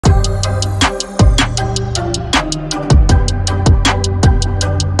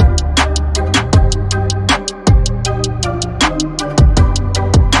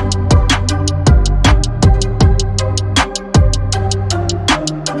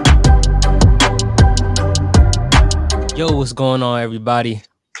Yo, what's going on, everybody?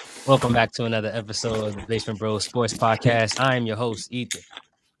 Welcome back to another episode of the Basement Bros Sports Podcast. I am your host, Ethan,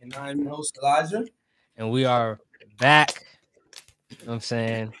 And I'm your host, Elijah. and we are back. You know what I'm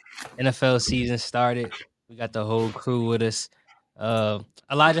saying? NFL season started. We got the whole crew with us.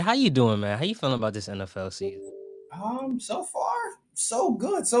 Elijah, how you doing, man? How you feeling about this NFL season? So far, so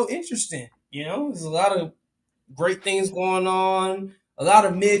good, so interesting. There's a lot of great things going on, a lot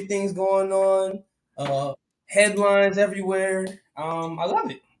of mid things going on, headlines everywhere. I love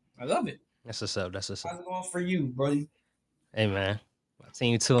it. I love it. That's what's up. That's what's up. How's it going for you, buddy? Hey, man. My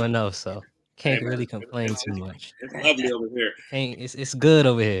team 2-0, so can't really complain too much. It's lovely over here. It's good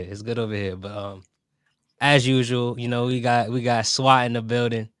over here. It's good over here. But as usual, you know, we got Swat in the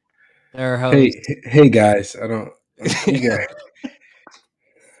building. Third host. Hey guys, I don't. You guys.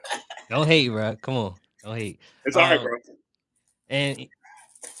 Don't hate, bro. Come on, don't hate. It's all right, bro.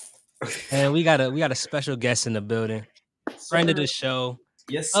 And we got a special guest in the building, friend of the show.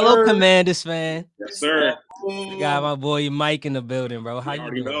 Yes, sir. Hello, Commanders fan. Yes, sir. We got my boy Mike in the building, bro. How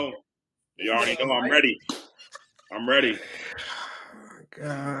you doing? You already know I'm ready. I'm ready.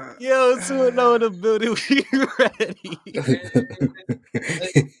 God. Yo, 2-0 in the building. We ready.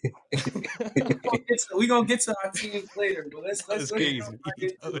 We're gonna get to our teams later, but let's crazy.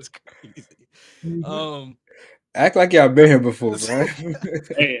 It's crazy. Act like y'all been here before, bro.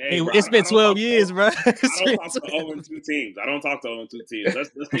 Hey, bro, it's been 12 years, bro. I don't talk to 0-2 teams. Let's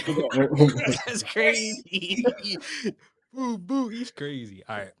keep it going. That's crazy. Boo, he's crazy.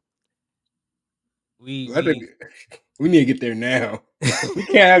 All right. We need to get there now. We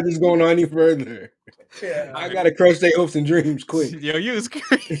can't have this going on any further. Yeah, I gotta crush their hopes and dreams quick. Yo, you was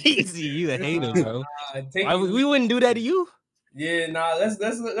crazy. You a hater, bro. We wouldn't do that to you. Yeah, let's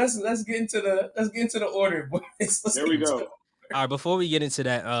get into the order, boys. There we go. All right, before we get into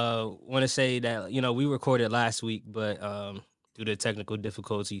that, want to say that we recorded last week, but due to technical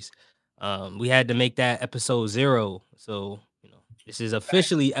difficulties, we had to make that episode 0. So this is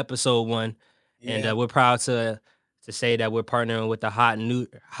officially episode 1, and we're proud to say that we're partnering with the Hot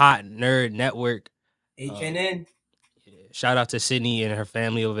Nerd Network. HNN. Shout out to Sydney and her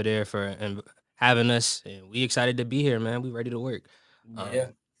family over there for having us, and we excited to be here, man. We ready to work.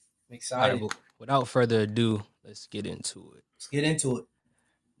 Excited. Right, without further ado, let's get into it.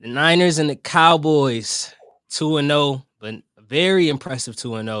 The Niners and the Cowboys, 2-0, but very impressive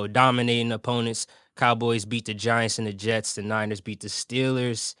 2-0, dominating opponents. Cowboys beat the Giants and the Jets. The Niners beat the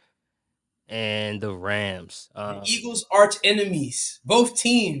Steelers and the Rams. The Eagles' arch enemies. Both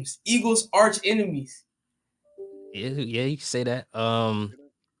teams, Eagles' arch enemies. Yeah, you can say that.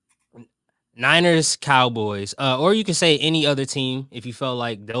 Niners, Cowboys, or you can say any other team if you felt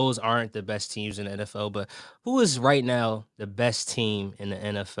like those aren't the best teams in the NFL. But who is right now the best team in the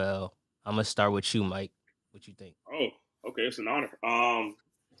NFL? I'm gonna start with you, Mike. What you think? Oh, okay, it's an honor. I'm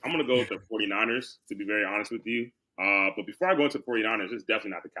gonna go with the 49ers, to be very honest with you. But before I go into the 49ers, it's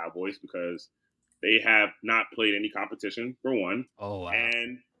definitely not the Cowboys because they have not played any competition for one. Oh wow!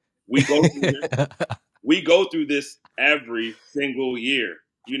 And we go through this. We go through this every single year.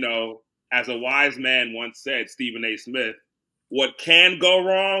 As a wise man once said, Stephen A. Smith, what can go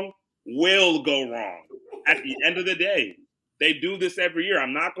wrong will go wrong. At the end of the day, they do this every year.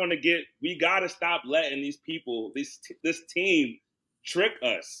 We got to stop letting these people, this team, trick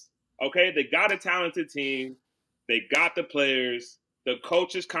us. Okay? They got a talented team. They got the players. The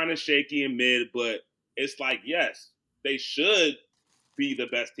coach is kind of shaky and mid, but it's like, yes, they should be the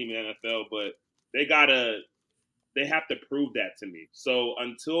best team in the NFL, but they have to prove that to me. So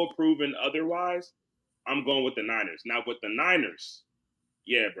until proven otherwise, I'm going with the Niners. Now with the Niners,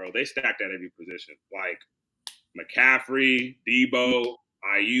 yeah, bro, they stacked at every position. Like McCaffrey, Debo,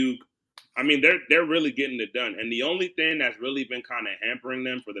 Ayuk. I mean, they're really getting it done. And the only thing that's really been kind of hampering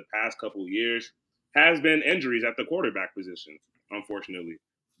them for the past couple of years has been injuries at the quarterback position, unfortunately.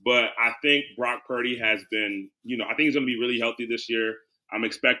 But I think Brock Purdy has been, I think he's going to be really healthy this year. I'm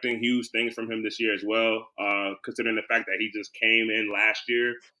expecting huge things from him this year as well, considering the fact that he just came in last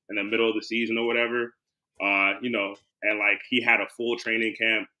year in the middle of the season or whatever, and like he had a full training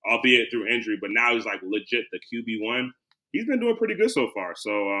camp, albeit through injury, but now he's like legit the QB1. He's been doing pretty good so far.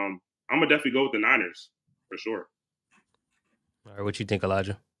 So I'm going to definitely go with the Niners for sure. All right, what you think,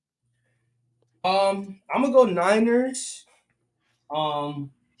 Elijah? I'm going to go Niners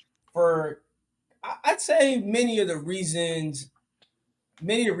for, I'd say many of the reasons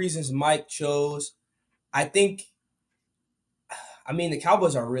Mike chose. I think, the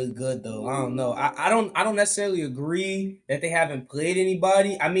Cowboys are really good though. I don't know. I don't necessarily agree that they haven't played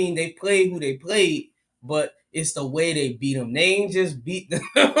anybody. They played who they played, but it's the way they beat them. They ain't just beat them.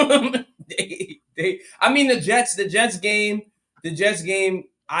 they I mean, the Jets game.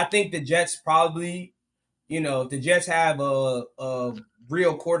 I think the Jets probably, if the Jets have a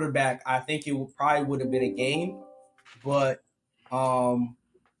real quarterback, I think it would have been a game. But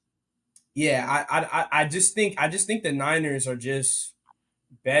yeah, I just think the Niners are just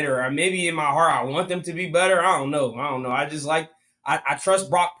better. Or maybe in my heart I want them to be better. I don't know. I just I trust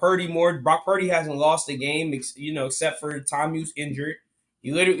Brock Purdy more. Brock Purdy hasn't lost a game, except for the time he was injured.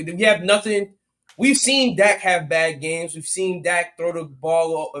 We have nothing. We've seen Dak have bad games. We've seen Dak throw the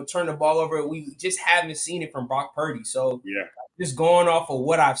ball or turn the ball over. We just haven't seen it from Brock Purdy. So Yeah. just going off of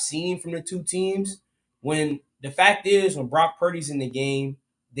what I've seen from the two teams, when the fact is when Brock Purdy's in the game,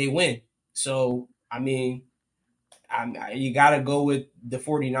 they win. So, I mean, you got to go with the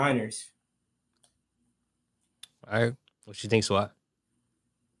 49ers. All right. What you think, Swat?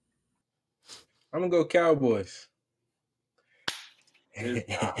 I'm gonna go Cowboys.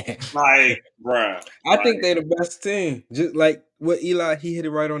 Like, bruh. I think they're the best team. Just like what Eli, he hit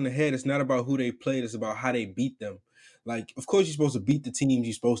it right on the head. It's not about who they played, it's about how they beat them. Like, of course, you're supposed to beat the teams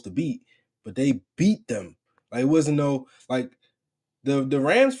you're supposed to beat, but they beat them. Like, it wasn't like the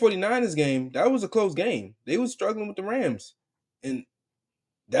Rams 49ers game, that was a close game. They was struggling with the Rams. And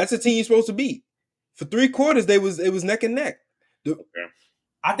that's a team you're supposed to beat. For 3 quarters, it was neck and neck.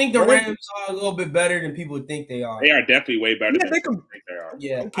 I think the Rams are a little bit better than people think they are. They are definitely way better than they can, people think they are.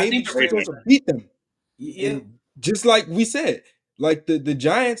 Yeah, okay, I think the you're Rams supposed to beat them. Yeah, And just like we said, like the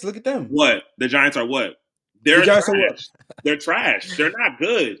Giants, look at them. What? The Giants are what? They're The Giants trash. are what? They're trash. They're not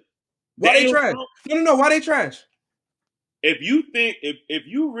good. Why they trash? No. Why they trash? If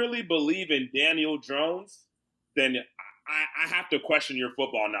you really believe in Daniel Jones, then I have to question your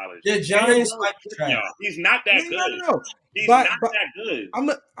football knowledge. The Giants like trash. He's not that good. No. He's not that good.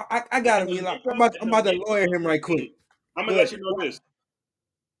 I got him. I'm about to lawyer him right quick. I'm gonna let you know this.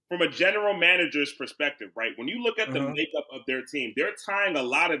 From a general manager's perspective, right? When you look at the makeup of their team, they're tying a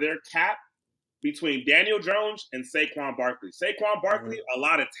lot of their cap between Daniel Jones and Saquon Barkley. Saquon Barkley, a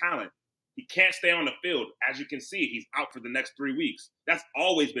lot of talent. He can't stay on the field. As you can see, he's out for the next 3 weeks. That's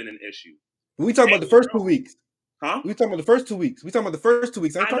always been an issue. We talking about the first 2 weeks. Huh? We talking about the first 2 weeks. I'm talking about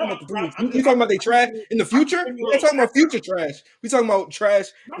the 3 weeks. You talking about they trash in the future? We're talking about future trash. We talking about trash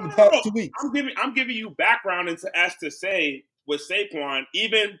in the past 2 weeks. I'm giving you background as to say with Saquon,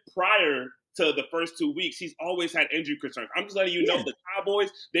 even prior to the first 2 weeks, he's always had injury concerns. I'm just letting you know the Cowboys,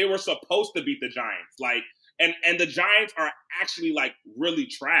 they were supposed to beat the Giants. Like, and the Giants are actually like really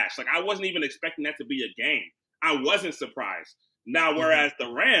trash. Like, I wasn't even expecting that to be a game. I wasn't surprised. Now, whereas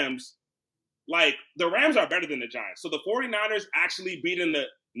the Rams, like, the Rams are better than the Giants. So the 49ers actually beating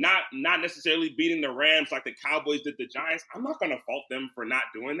not necessarily beating the Rams like the Cowboys did the Giants. I'm not going to fault them for not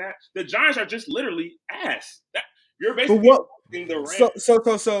doing that. The Giants are just literally ass. You're basically faulting the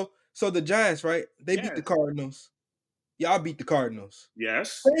Rams. So the Giants, right? They beat the Cardinals. Y'all beat the Cardinals.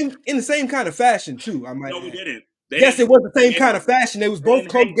 Yes. In the same kind of fashion, too, I might No, add. we didn't. Yes, it was the same kind of fashion. They was both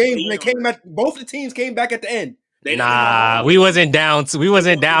close games, and both the teams came back at the end. Nah, we wasn't down no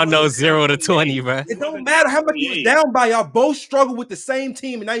 0-20, bro. It don't matter how much you was down by. Y'all both struggled with the same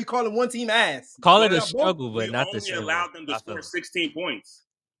team, and now you calling one team ass. Call it a struggle, but not the same. We allowed them to score 16 points.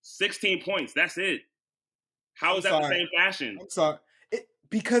 16 points. That's it. How is that the same fashion? I'm sorry.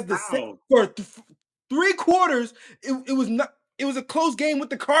 Because for 3 quarters, it was not. It was a close game with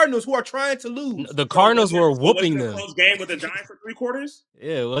the Cardinals, who are trying to lose. The Cardinals were whooping them. Was it a close game with the Giants for 3 quarters?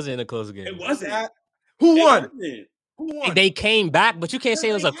 Yeah, it wasn't a close game. It wasn't. Who won? Who won? They came back, but you can't say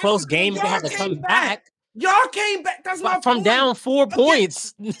it was a close game. They had to come back. Y'all came back. That's my from point. Down 4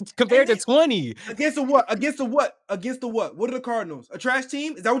 points compared to 20. Against the what? Against the what? Against the what? What are the Cardinals? A trash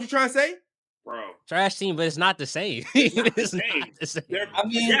team? Is that what you're trying to say? Bro. Trash team, but it's not the same. It's not the same. I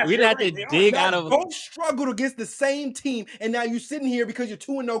mean, we didn't have to dig out of. Both struggled against the same team, and now you're sitting here because you're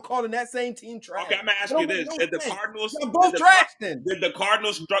 2-0 calling that same team trash. Okay, I'm gonna ask you this: Did the Cardinals? Both trash then. Did the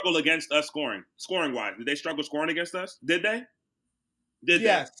Cardinals struggle against us scoring wise? Did they struggle scoring against us? Did they?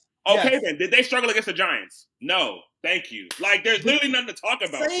 Yes. They? Okay, then. Did they struggle against the Giants? No. Thank you. Like, there's literally nothing to talk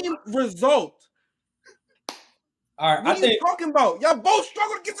about. Same result. All right, what are you talking about? Y'all both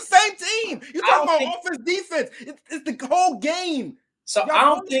struggled against the same team. You talking about offense, defense? It's the whole game. So I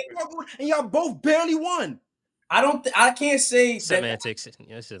don't think, and y'all both barely won. I can't say semantics.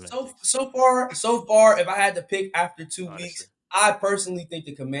 So far, if I had to pick after 2 weeks, I personally think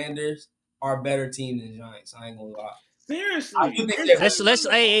the Commanders are a better team than the Giants. I ain't gonna lie. Seriously,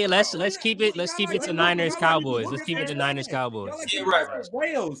 let's keep it to Niners Cowboys. Let's keep it to Niners Cowboys. Yeah, right.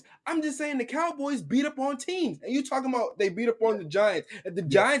 Rails. I'm just saying the Cowboys beat up on teams, and you talking about they beat up on the Giants. And the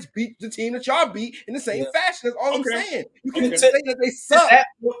Giants beat the team that y'all beat in the same fashion. That's all I'm saying. You can say that they suck.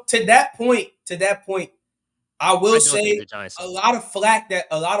 to that point, I will say a lot of flack that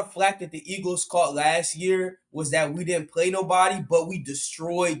the Eagles caught last year was that we didn't play nobody, but we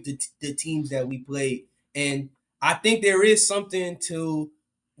destroyed the teams that we played. And I think there is something to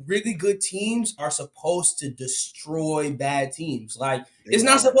really good teams are supposed to destroy bad teams. Like it's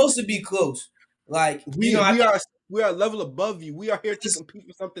not supposed to be close. Like we are a level above you. We are here to compete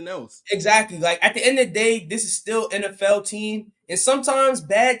for something else. Exactly. Like at the end of the day, this is still NFL team, and sometimes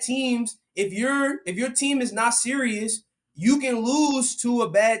bad teams. If your team is not serious, you can lose to a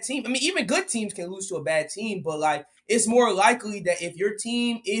bad team. I mean, even good teams can lose to a bad team, but like it's more likely that if your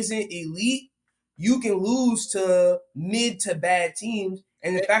team isn't elite, you can lose to mid to bad teams.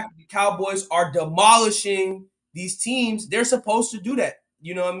 And the fact that the Cowboys are demolishing these teams, they're supposed to do that.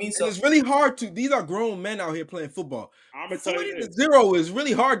 You know what I mean? So it's really hard to. These are grown men out here playing football. I'm gonna tell you this. 0 is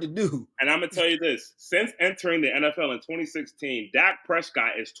really hard to do. And I'm gonna tell you this: since entering the NFL in 2016, Dak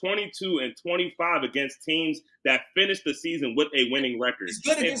Prescott is 22-25 against teams that finished the season with a winning record.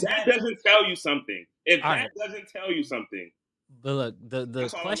 If that doesn't tell you something, But look,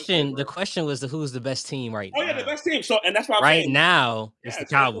 the question was who's the best team right now. Oh yeah, the best team. So, and that's why right now it's the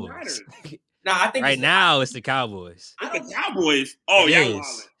Cowboys. No, I think right now it's the Cowboys. It's the Cowboys. Oh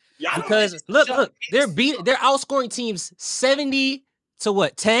yeah, because look, they're outscoring teams 70 to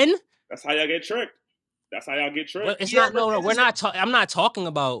what 10. That's how y'all get tricked. But it's not. No, we're not. I'm not talking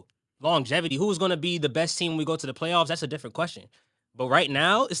about longevity. Who's going to be the best team when we go to the playoffs? That's a different question. But right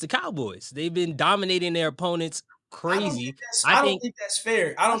now it's the Cowboys. They've been dominating their opponents crazy. I don't think that's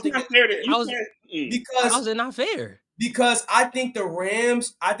fair. I don't think that's fair. Because how's it not fair? Because I think the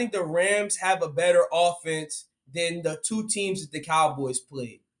Rams have a better offense than the two teams that the Cowboys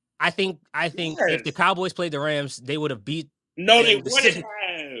played. I think if the Cowboys played the Rams, they would have beat. No, they wouldn't have.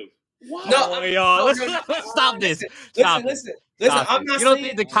 What? No, y'all. Let's stop this. Listen. I'm not. You don't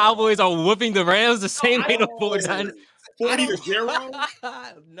think the Cowboys are whooping the Rams the same way the 49ers? 40-0?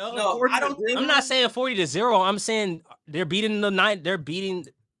 No, I don't. I'm not saying 40-0. I'm saying they're beating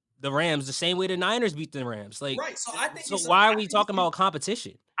the Rams the same way the Niners beat the Rams. Like, right. So I think. So why are we talking about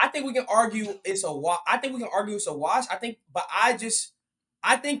competition? I think we can argue it's a wash. I think,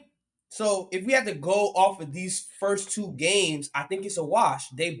 so if we have to go off of these first two games, I think it's a wash.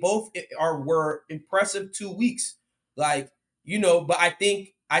 They both were impressive 2 weeks. Like, but I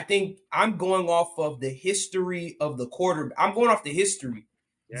think I'm going off of the history of the quarterback. I'm going off the history.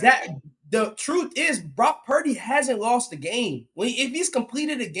 Yeah. That the truth is Brock Purdy hasn't lost a game. If he's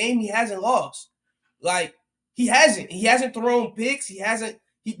completed a game, he hasn't lost. Like, he hasn't thrown picks.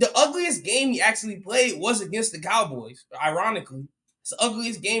 The ugliest game he actually played was against the Cowboys, ironically. It's the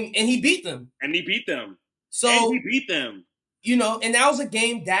ugliest game, and he beat them. So he beat them. And that was a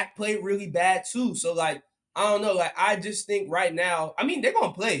game Dak played really bad too. So like, I don't know. Like, I just think right now, I mean, they're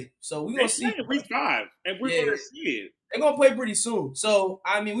gonna play. So we're gonna see week 5, and we're gonna see it. They're gonna play pretty soon. So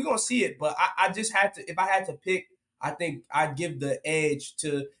I mean, we're gonna see it. But I just had to. If I had to pick, I think I'd give the edge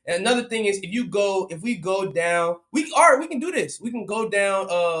to. And another thing is, if we go down, we can do this. We can go down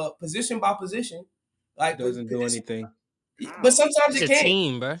position by position. Like, it doesn't do anything. But sometimes it's it can.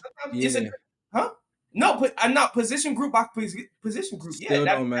 Team, bro. It's No, but I'm not position group by position group. Still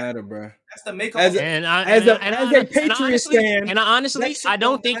don't matter, bro. That's the makeup. As a Patriots fan, and honestly, I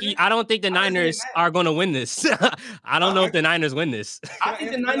don't think the Niners are going to win this. I don't know if the Niners win this. I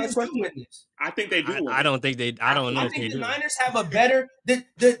think the Niners do win this. I think they do. I don't think they. I don't know. I think the Niners have a better.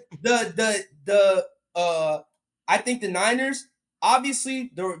 I think the Niners.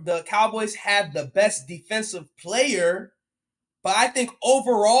 Obviously, the Cowboys have the best defensive player. But I think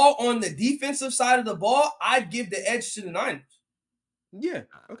overall on the defensive side of the ball, I'd give the edge to the Niners. Yeah,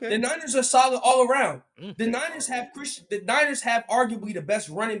 okay. The Niners are solid all around. The Niners have arguably the best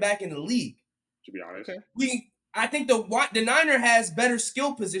running back in the league. To be honest, I think the Niner has better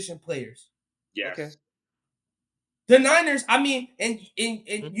skill position players. Yes. Okay. The Niners, I mean, and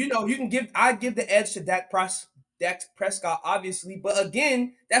I'd give the edge to Dak Prescott, obviously, but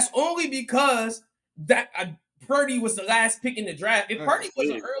again, that's only because Purdy was the last pick in the draft. If Purdy was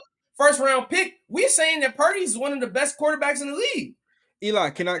an early first-round pick, we're saying that Purdy's one of the best quarterbacks in the league. Eli,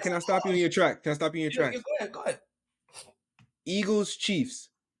 can I stop you in your track? Can I stop you in your track? Go ahead. Eagles, Chiefs,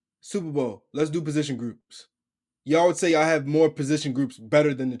 Super Bowl. Let's do position groups. Y'all would say I have more position groups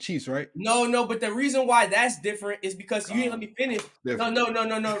better than the Chiefs, right? No, but the reason why that's different is because you didn't let me finish. Different.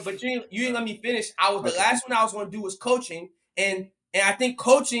 No. But you didn't let me finish. The last one I was going to do was coaching, and I think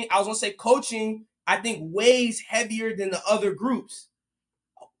coaching. I was going to say coaching. I think weighs heavier than the other groups.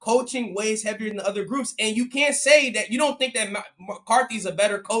 Coaching weighs heavier than the other groups. And you can't say that you don't think that McCarthy's a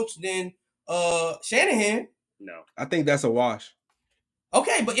better coach than Shanahan. No. I think that's a wash.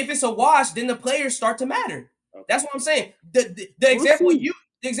 Okay, but if it's a wash, then the players start to matter. Okay. That's what I'm saying. The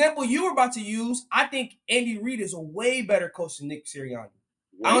example you were about to use, I think Andy Reid is a way better coach than Nick Sirianni.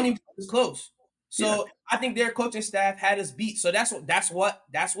 I don't even think it's close. So I think their coaching staff had us beat. So that's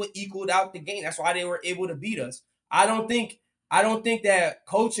what equaled out the game. That's why they were able to beat us. I don't think that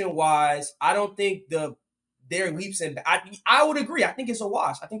coaching wise, I don't think their leaps and I would agree. I think it's a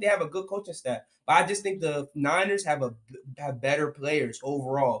wash. I think they have a good coaching staff, but I just think the Niners have better players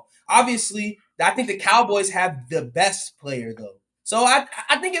overall. Obviously, I think the Cowboys have the best player though. So I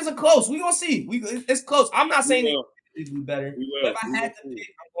think it's a close. We gonna see. It's close. I'm not saying it's better, but if I had to pick,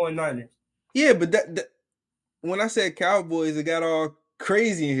 I'm going Niners. Yeah, but that when I said Cowboys, it got all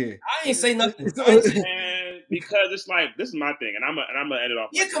crazy in here. I ain't say nothing. Because it's like, this is my thing, and I'm gonna end it off.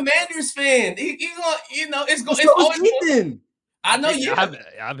 You're a Commanders fan. He's gonna, it's always Ethan. I know you.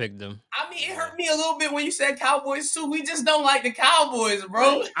 I picked them. I mean, it hurt me a little bit when you said Cowboys too. We just don't like the Cowboys,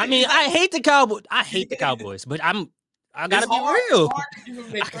 bro. I mean, I hate the Cowboys. But I gotta be real.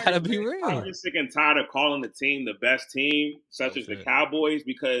 I gotta be real. I'm just sick and tired of calling the team the best team, such as the Cowboys,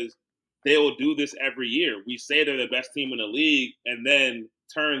 because they will do this every year. We say they're the best team in the league, and then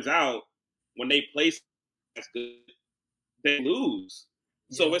turns out when they play as good, they lose.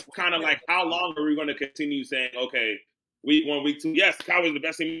 So it's kind of like, how long are we going to continue saying, okay, week 1, week 2, yes, the Cowboys are the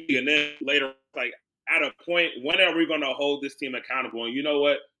best team in the league, and then later, like, at a point, when are we going to hold this team accountable? And you know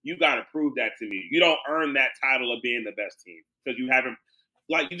what? You got to prove that to me. You don't earn that title of being the best team because you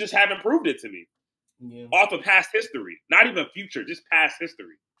just haven't proved it to me. Yeah. Off of past history, not even future, just past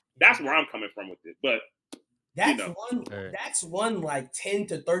history. That's where I'm coming from with it. But that's won like 10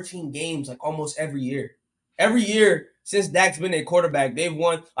 to 13 games like almost every year. Every year since Dak's been a quarterback, they've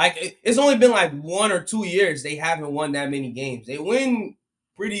won. Like it's only been like 1 or 2 years they haven't won that many games. They win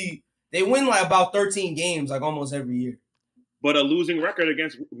like about 13 games like almost every year. But a losing record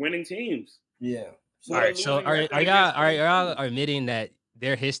against winning teams. Yeah. So are y'all admitting that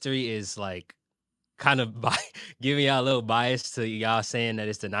their history is like kind of giving y'all a little bias to y'all saying that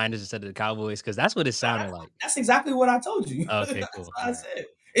it's the Niners instead of the Cowboys? Because that's what it sounded like. That's exactly what I told you. Okay, cool. That's what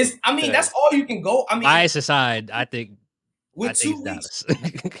I said. That's all you can go. I mean, bias aside, I think with 2 weeks.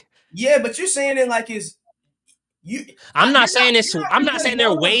 Yeah, but you're saying it like it's you. I'm not saying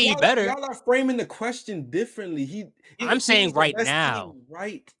they're way better. Y'all are framing the question differently. I'm saying right now.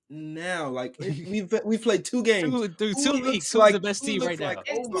 Right now, like we've played 2 games through 2 weeks. Who's the best team right now?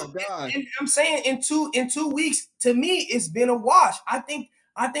 Oh my god! And I'm saying in 2 weeks, to me, it's been a wash. I think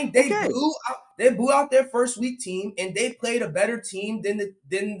they blew out their first week team, and they played a better team than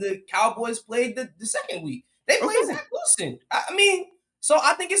the Cowboys played the second week. They played Zach Wilson. I mean, so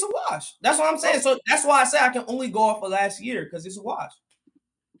I think it's a wash. That's what I'm saying. So that's why I say I can only go off of last year because it's a wash.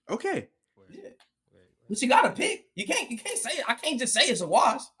 Okay. Yeah. But you gotta pick. You can't say it. I can't just say it's a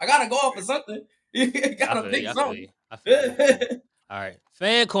wash. I gotta go off of something. You gotta pick something. I feel you. All right.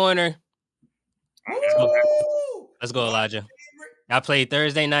 Fan corner. Let's go, Elijah. I played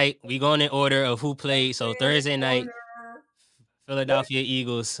Thursday night. We going in order of who played. So Thursday night, Philadelphia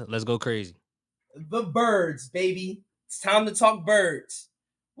Eagles. Let's go crazy. The birds, baby. It's time to talk birds.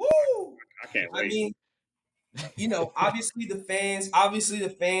 Woo! I can't wait. I mean, obviously the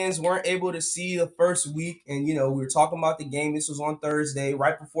fans weren't able to see the first week, and we were talking about the game. This was on Thursday,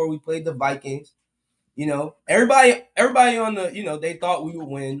 right before we played the Vikings. Everybody on the, they thought we would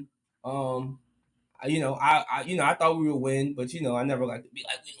win. I thought we would win, but I never like to be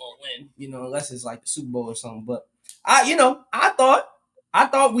like we gonna win, unless it's like the Super Bowl or something. But I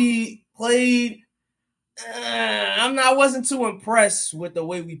thought we played. I wasn't too impressed with the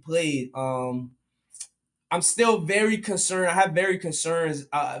way we played. I'm still very concerned. I have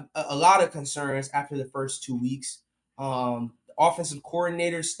a lot of concerns after the first 2 weeks. The offensive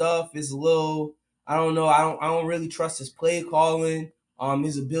coordinator stuff is a little. I don't know. I don't really trust his play calling.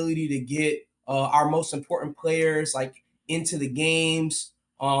 His ability to get our most important players like into the games.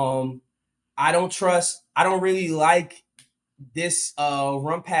 I don't really like this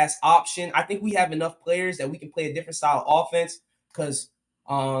run pass option. I think we have enough players that we can play a different style of offense because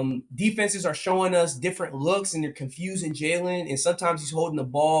defenses are showing us different looks and they're confusing Jalen, and sometimes he's holding the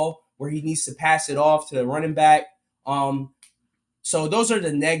ball where he needs to pass it off to the running back. So those are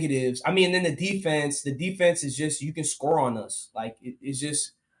the negatives. I mean, then the defense is just, you can score on us. Like it's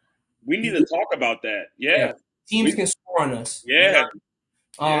just. We need to talk about that. Yeah. Teams can score on us. Yeah.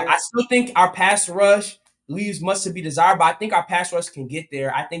 I still think our pass rush leaves much to be desired, but I think our pass rush can get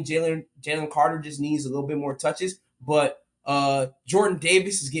there. I think Jalen Carter just needs a little bit more touches, but Jordan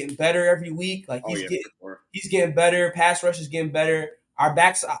Davis is getting better every week. Like he's getting better. Pass rush is getting better. Our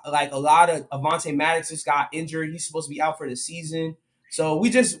backs, like a lot of Avonte Maddox just got injured. He's supposed to be out for the season. So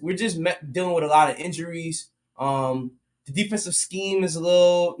we're just dealing with a lot of injuries. The defensive scheme is a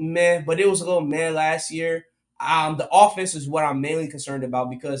little meh, but it was a little meh last year. The offense is what I'm mainly concerned about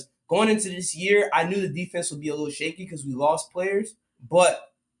because going into this year, I knew the defense would be a little shaky because we lost players.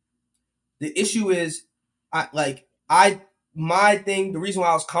 But the issue is, the reason why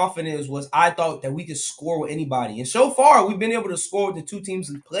I was confident was I thought that we could score with anybody, and so far we've been able to score with the two teams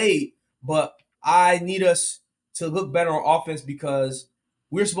we played. But I need us to look better on offense because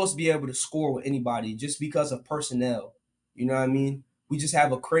we're supposed to be able to score with anybody just because of personnel. You know what I mean? We just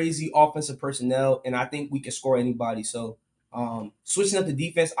have a crazy offensive personnel, and I think we can score anybody. So, switching up the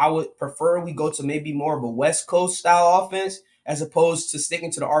defense, I would prefer we go to maybe more of a West Coast style offense as opposed to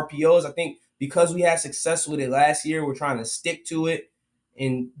sticking to the RPOs. I think because we had success with it last year, we're trying to stick to it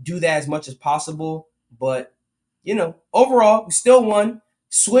and do that as much as possible. But, overall, we still won.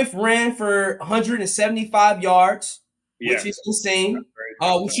 Swift ran for 175 yards, which is insane.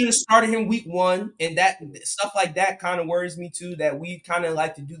 We should have started him week 1, and that stuff like that kind of worries me too, that we kind of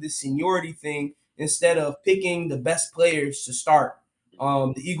like to do the seniority thing instead of picking the best players to start.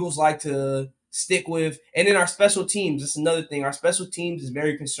 The Eagles like to stick with, and then our special teams. That's another thing. Our special teams is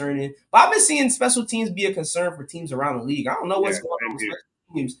very concerning. But I've been seeing special teams be a concern for teams around the league. I don't know what's going on with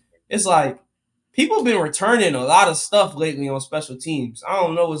special teams. It's like people have been returning a lot of stuff lately on special teams. I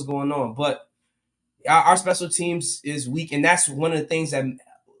don't know what's going on, but our special teams is weak, and that's one of the things that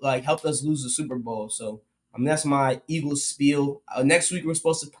helped us lose the Super Bowl. So that's my Eagles spiel. Next week we're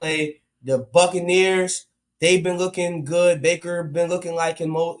supposed to play the Buccaneers. They've been looking good. Baker been looking like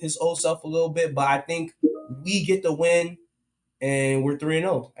his old self a little bit, but I think we get the win, and we're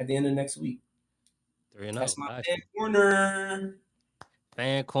 3-0 at the end of next week. 3-0. That's my fan corner.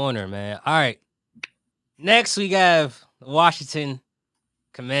 Fan corner, man. All right. Next, we have the Washington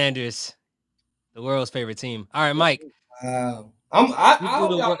Commanders, the world's favorite team. All right, Mike. Wow.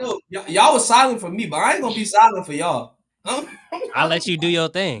 Y'all was silent for me, but I ain't gonna be silent for y'all. I'll let you do your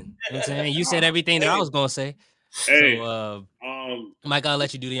thing. You know what I'm saying? You said everything that I was gonna say. Hey, so, Mike, I'll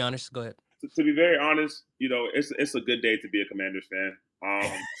let you do the honors. Go ahead. To be very honest, it's a good day to be a Commanders fan.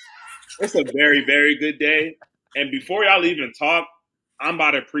 It's a very, very good day. And before y'all even talk, I'm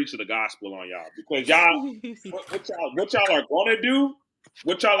about to preach the gospel on y'all because y'all, what y'all are gonna do?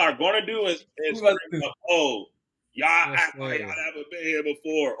 What y'all are gonna do is y'all act like y'all haven't been here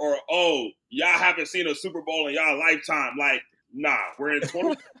before, or y'all haven't seen a Super Bowl in y'all lifetime. Like, nah, we're in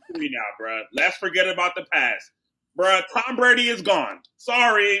 2023 now, bruh. Let's forget about the past, bruh. Tom Brady is gone.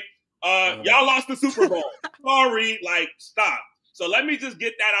 Sorry, y'all lost the Super Bowl. Sorry, stop. So let me just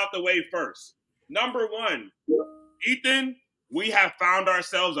get that out the way first. Number 1, Ethan, we have found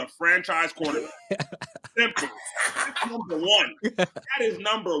ourselves a franchise quarterback. Simple. That's number 1. That is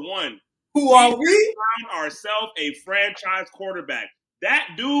number 1. Who are we? Found ourselves a franchise quarterback. That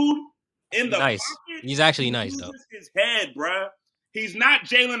dude in the pocket, he's actually nice though. His head, bruh. He's not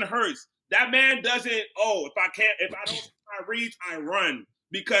Jalen Hurts. That man doesn't. If I don't see my reads, I run.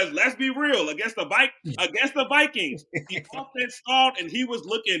 Because let's be real, against the Vikings, the offense stalled and he was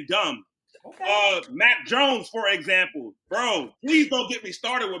looking dumb. Okay. Mac Jones, for example, bro. Please don't get me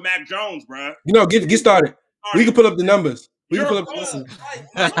started with Mac Jones, bro. Get started. We can pull up the numbers. We can pull up the numbers.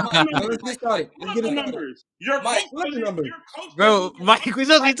 Let's get started. Let's get the numbers. Your coach, bro. Mike, we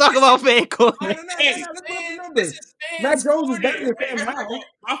supposed to be talking about fan corner. Let's pull up the numbers. Mac Jones is better than Sam Howell.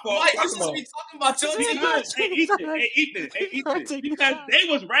 My fault. Mike, you supposed to be talking about your team. Hey, Ethan. Because they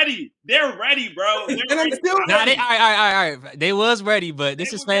was ready. They're ready, bro. All right. They was ready, but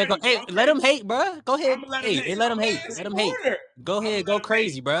this is fan corner. Hey, let them hate, bro. Go ahead. Hey, let them hate. Let them hate. Go ahead, go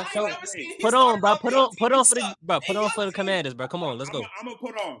crazy, bro. Put on, bro. Put on for the Commanders, bro. Come on, let's go. I'm gonna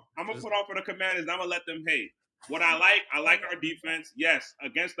put on for the Commanders. I'm gonna let them hate. What I like our defense. Yes,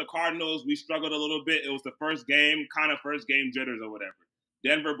 against the Cardinals, we struggled a little bit. It was the first game jitters or whatever.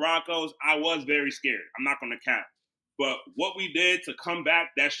 Denver Broncos, I was very scared. I'm not gonna cap. But what we did to come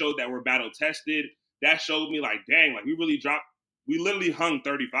back, that showed that we're battle tested. That showed me dang, we really dropped. We literally hung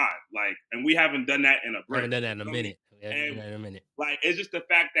 35, and we haven't done that in a break. Haven't done that in a minute. It's just the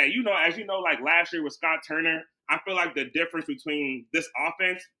fact that, as you know, last year with Scott Turner, I feel like the difference between this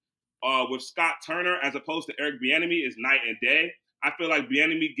offense with Scott Turner as opposed to Eric Bieniemy is night and day. I feel like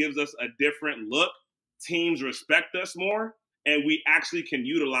Bieniemy gives us a different look. Teams respect us more, and we actually can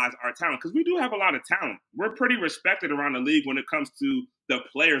utilize our talent because we do have a lot of talent. We're pretty respected around the league when it comes to the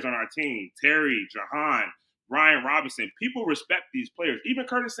players on our team. Terry, Jahan, Ryan Robinson. People respect these players, even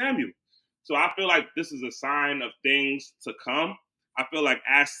Curtis Samuel. So I feel like this is a sign of things to come. I feel like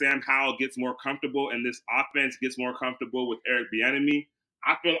as Sam Howell gets more comfortable and this offense gets more comfortable with Eric Bieniemy,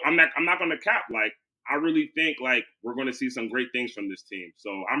 I'm not going to cap. I really think like we're going to see some great things from this team.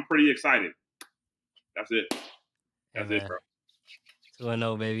 So I'm pretty excited. That's it. That's it, bro.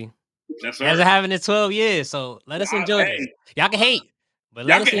 2-0, baby. Yes, sir. Hasn't happened in 12 years, so let us enjoy this. Y'all can hate, but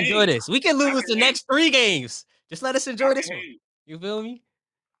let us enjoy this. We can lose the next 3 games. Just let us enjoy this one. You feel me?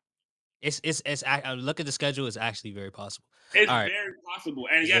 I look at the schedule. It's actually very possible. It's very possible,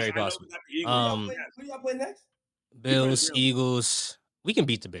 and yes, I know we got the Eagles. Who y'all play next? Bills, Eagles. We can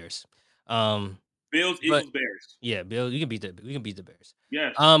beat the Bears. Bills, Eagles, Bears. Yeah, Bills. We can beat the Bears.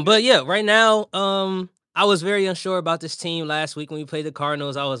 Yes. But yeah, right now, I was very unsure about this team last week when we played the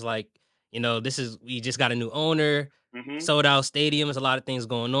Cardinals. I was like, we just got a new owner, sold out stadiums, a lot of things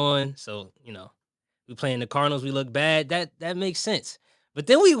going on. So, we playing the Cardinals, we look bad. That makes sense. But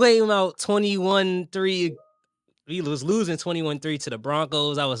then we weighed them out 21-3. We was losing 21-3 to the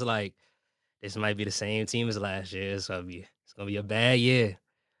Broncos. I was like, this might be the same team as last year. It's gonna be a bad year.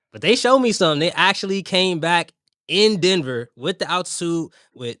 But they showed me something. They actually came back in Denver with the altitude,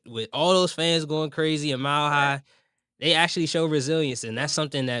 with all those fans going crazy and Mile High. They actually show resilience, and that's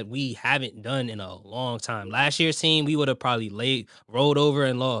something that we haven't done in a long time. Last year's team, we would have probably rolled over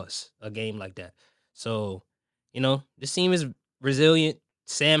and lost a game like that. So, this team is resilient.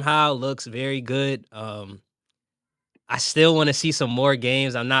 Sam Howell looks very good. I still want to see some more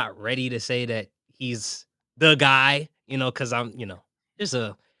games. I'm not ready to say that he's the guy, because I'm,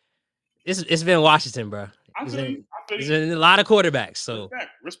 it's been Washington, bro. It's been a lot of quarterbacks. So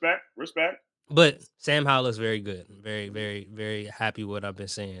respect. But Sam Howell looks very good. Very, very, very happy with what I've been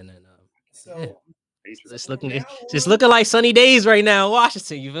saying. And it's looking like sunny days right now in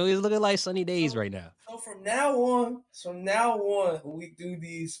Washington. You feel me? It's looking like sunny days right now. So from now on, when we do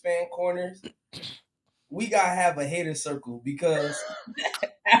these fan corners, we gotta have a hater circle because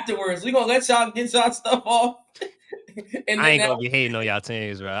afterwards we gonna let y'all get y'all stuff off. And I ain't gonna be hating on y'all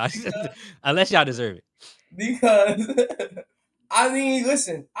teams, bro. Unless y'all deserve it. Because I mean,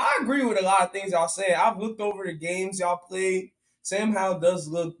 listen, I agree with a lot of things y'all saying. I've looked over the games y'all played. Sam Howell does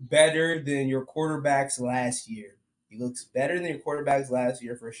look better than your quarterbacks last year. He looks better than your quarterbacks last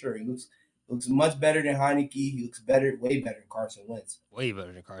year for sure. He looks much better than Heineke. He looks way better than Carson Wentz. Way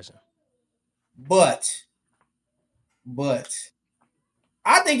better than Carson. But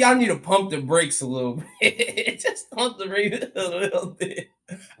I think y'all need to pump the brakes a little bit. Just pump the brakes a little bit.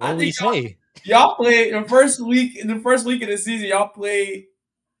 What do you say? Y'all played the first week of the season. Y'all played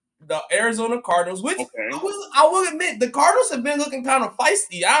the Arizona Cardinals, which I will admit the Cardinals have been looking kind of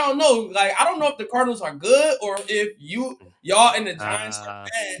feisty. I don't know, I don't know if the Cardinals are good or if y'all and the Giants are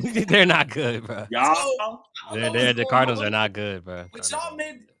bad. They're not good, bro. The Cardinals are not good, bro. But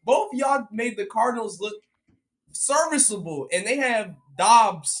both y'all made the Cardinals look serviceable, and they have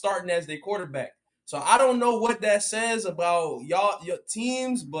Dobbs starting as their quarterback. So I don't know what that says about your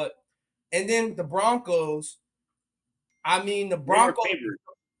teams, and then the Broncos. I mean, the Broncos.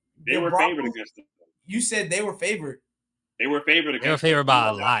 They were favored against them. You said they were favored. They were favored against them. They were favored by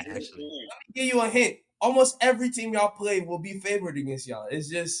a lot, actually. Let me give you a hint. Almost every team y'all play will be favored against y'all. It's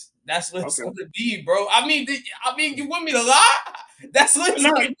just that's what it's going to be, bro. I mean, you want me to lie? That's what it's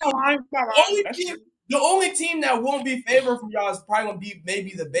like. The only team that won't be favored from y'all is probably going to be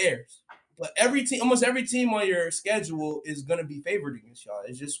maybe the Bears. But almost every team on your schedule is going to be favored against y'all.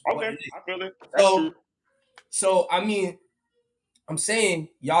 It's just what it is. I feel it. So I mean, I'm saying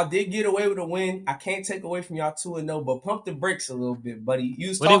y'all did get away with a win. I can't take away from y'all 2-0, but pump the brakes a little bit, buddy.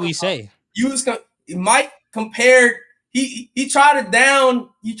 What did we say? Mike compared. He tried to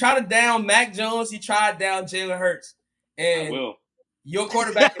down Mac Jones. He tried down Jalen Hurts, and your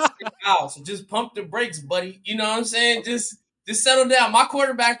quarterback is out. So just pump the brakes, buddy. You know what I'm saying? Just settle down. My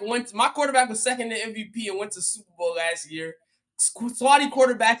quarterback was second to MVP and went to Super Bowl last year. Swatty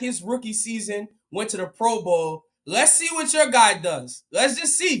quarterback, his rookie season, went to the Pro Bowl. Let's see what your guy does. Let's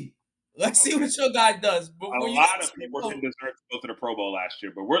just see. Let's see what your guy does. A lot of people didn't deserve to go to the Pro Bowl last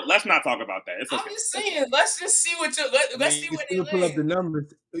year, but let's not talk about that. It's okay. I'm just saying. Let's just see what let's see what he pull up the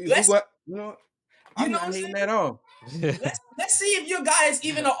numbers. I'm not hating at all. Let's see if your guy is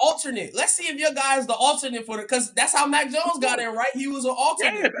even an alternate. Let's see if your guy is the alternate because that's how Mac Jones got in, right? He was an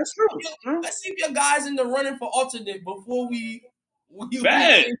alternate. Yeah, that's true. Let's see if your guy's in the running for alternate before we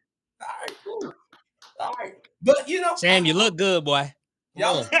bad. All right, cool. All right. But Sam, you look good, boy.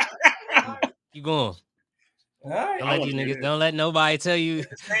 Y'all keep going. All right. Don't let nobody tell you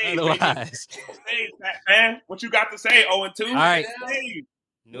otherwise. Hey, man, what you got to say? 0-2. All right.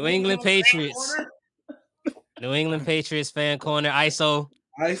 New England Patriots. New England Patriots fan corner. ISO.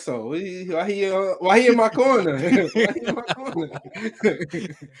 Why he in my corner?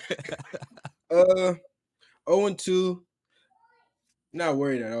 0-2. Not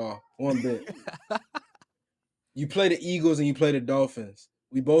worried at all. One bit. You play the Eagles and you play the Dolphins.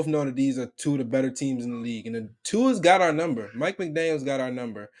 We both know that these are two of the better teams in the league. And the two has got our number. Mike McDaniel's got our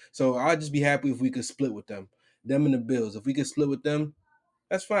number. So I'd just be happy if we could split with them. Them and the Bills. If we could split with them,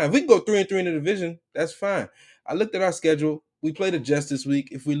 that's fine. If we can go 3-3 in the division, that's fine. I looked at our schedule. We play the Jets this week.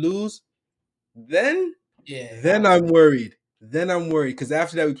 If we lose, then I'm worried. Because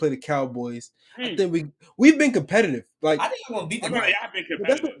after that we play the Cowboys. I think we've been competitive. Like I think we're gonna beat the Right, I've been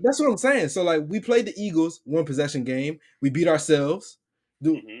competitive. that's what I'm saying. So like we played the Eagles, one possession game. We beat ourselves.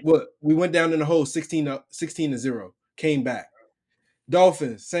 What we went down in the hole 16-0. Came back.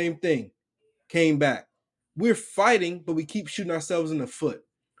 Dolphins, same thing. Came back. We're fighting, but we keep shooting ourselves in the foot.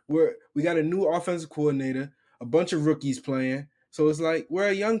 We got a new offensive coordinator, a bunch of rookies playing. So it's like we're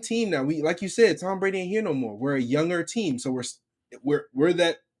a young team now. We, like you said, Tom Brady ain't here no more. We're a younger team. So we're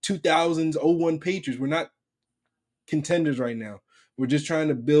that 2000s 01 Patriots. We're not contenders right now. We're just trying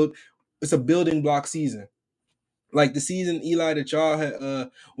to build. It's a building block season. Like the season, Eli, that y'all had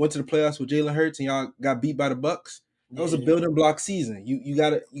went to the playoffs with Jalen Hurts and y'all got beat by the Bucks. That was a building block season. You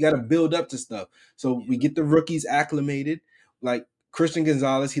gotta build up to stuff. So we get the rookies acclimated. Like Christian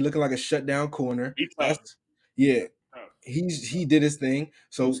Gonzalez, he looking like a shutdown corner. He did his thing.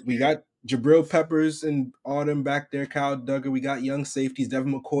 So we got Jabril Peppers and all them back there. Kyle Duggar. We got young safeties.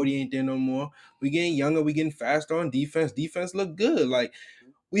 Devin McCourty ain't there no more. We getting younger. We getting faster on defense. Defense look good. Like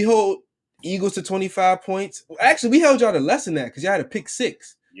we hold Eagles to 25 points. Actually, we held y'all to less than that because y'all had a pick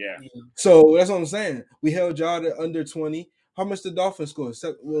 6. Yeah. So that's what I'm saying. We held y'all to under 20. How much the Dolphins score?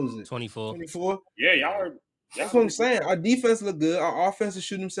 What was it? 24. 24? Yeah, y'all are. That's what I'm saying. Our defense look good. Our offense is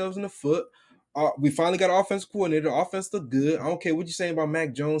shooting themselves in the foot. We finally got an offensive coordinator. The offense look good. I don't care what you're saying about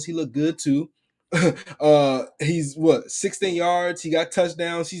Mac Jones. He looked good too. He's 16 yards. He got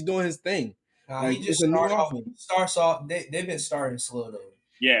touchdowns. He's doing his thing. He just starts off. They've been starting slow though.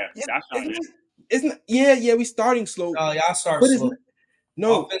 Yeah, that's not it. We starting slow. Oh, y'all start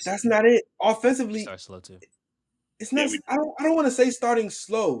slow. That's not it. Offensively, start slow too. It's not. I don't want to say starting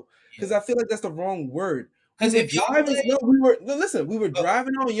slow because I feel like that's the wrong word. Because if y'all we were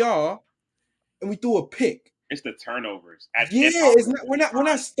driving on y'all, and we threw a pick. It's the turnovers. It's not. We're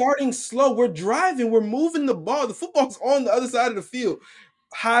not starting slow. We're driving. We're moving the ball. The football's on the other side of the field.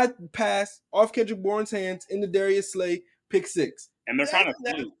 High pass off Kendrick Bourne's hands into Darius Slay, pick 6. And they're kind of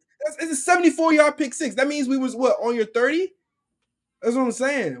fluke. It's a 74-yard pick 6. That means we was on your 30? That's what I'm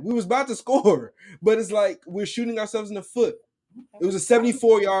saying. We was about to score, but it's like we're shooting ourselves in the foot. It was a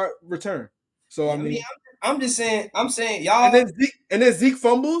 74-yard return. So I'm just saying. I'm saying y'all. And then Zeke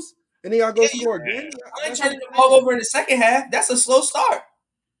fumbles, and then y'all go score again. I ain't turning the ball over in the second half. That's a slow start.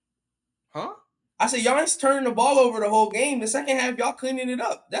 Huh? I said y'all ain't turning the ball over the whole game. The second half, y'all cleaning it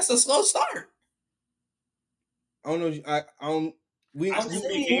up. That's a slow start. I don't know. I don't.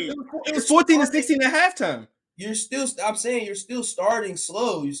 It was 14-16 at halftime. I'm saying you're still starting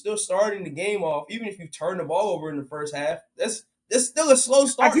slow. You're still starting the game off, even if you turn the ball over in the first half. That's still a slow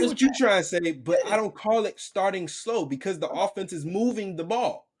start. I get what you're trying to say, but I don't call it starting slow because the offense is moving the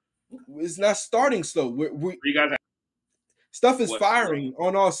ball. It's not starting slow. Stuff is firing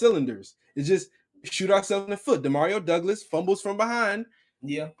on all cylinders. It's just shoot ourselves in the foot. Demario Douglas fumbles from behind.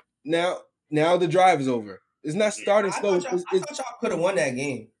 Yeah. Now the drive is over. It's not starting slow. I thought y'all could have won that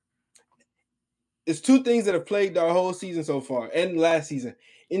game. It's two things that have plagued our whole season so far and last season: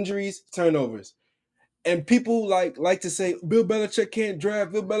 injuries, turnovers. And people like to say Bill Belichick can't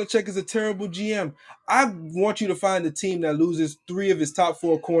draft. Bill Belichick is a terrible GM. I want you to find a team that loses 3 of his top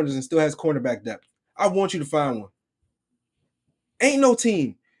 4 corners and still has cornerback depth. I want you to find one. Ain't no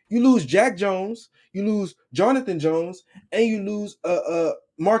team. You lose Jack Jones, you lose Jonathan Jones, and you lose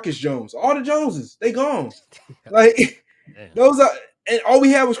Marcus Jones. All the Joneses, they gone. Like those are. And all we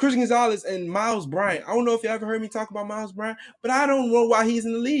had was Christian Gonzalez and Miles Bryant. I don't know if you ever heard me talk about Miles Bryant, but I don't know why he's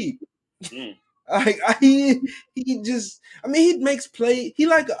in the league. He makes play. He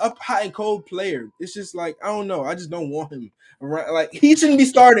like a hot and cold player. It's just like I don't know. I just don't want him around. Like he shouldn't be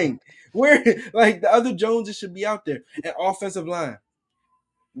starting. Where like the other Joneses should be out there. And offensive line,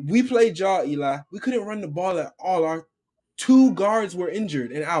 we played jaw, Eli. We couldn't run the ball at all. Our 2 guards were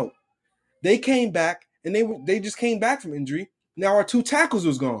injured and out. They came back and they just came back from injury. Now our 2 tackles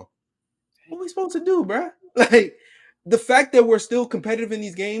was gone. What are we supposed to do, bruh? Like the fact that we're still competitive in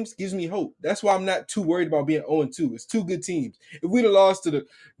these games gives me hope. That's why I'm not too worried about being 0-2. It's 2 good teams. If we'd have lost to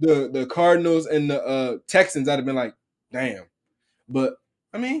the Cardinals and the Texans, I'd have been like, damn. But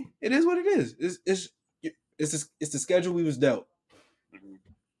I mean, it is what it is. It's the schedule we was dealt.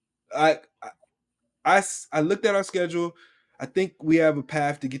 I looked at our schedule. I think we have a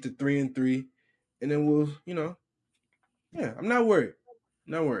path to get to 3-3, and then we'll, I'm not worried.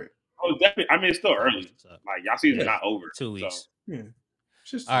 Not worried. Oh, definitely. I mean, it's still early. What's up? Like y'all season Yeah. not over. 2 weeks. So. Yeah.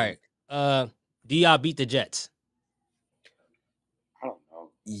 It's just All right. Do y'all beat the Jets? I don't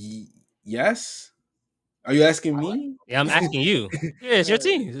know. Yes. Are you asking me? Yeah, I'm asking you. Yeah, it's your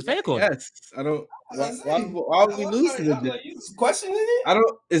team. It's fan corner. Yes. I don't. I was gonna say, Why would we lose to the I'm like, Jets? you questioning it? I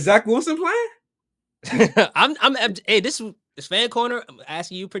don't. Is Zach Wilson playing? Hey, this fan corner. I'm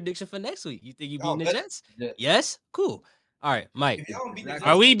asking you prediction for next week. You think you beating the bet- Jets? Yeah. Yes. Cool. All right, Mike. If y'all don't beat the Are Jets,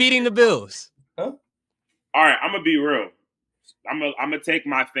 Are we beating the Bills? All right, I'm gonna be real. I'm gonna take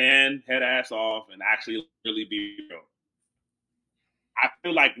my fan head ass off and actually really be real. I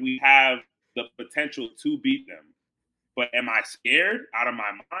feel like we have the potential to beat them, but am I scared out of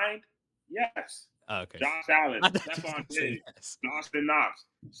my mind? Yes. Okay. Josh Allen, I thought you Stephon were gonna say Diggs, yes. Austin Knox.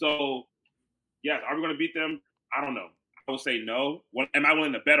 So, yes, are we going to beat them? I don't know. I would say no. Am I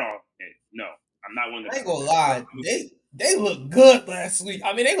willing to bet on it? No, I'm not willing to. I ain't gonna lie. They look good last week.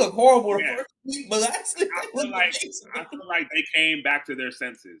 I mean, they look horrible the Yeah. first week, but last week I they feel look like amazing. they came back to their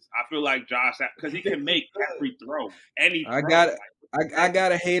senses. I feel like Josh, because he can make every throw, any throw. I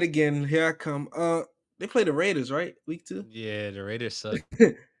gotta hate again. Here I come. They play the Raiders, right? Week 2. Yeah, the Raiders suck.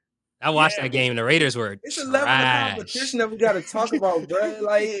 I watched that game. The Raiders were It's a trash. level of competition that we got to talk about, bro.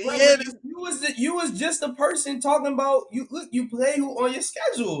 Like, Bro, yeah, you was just a person talking about you. Look, you play who on your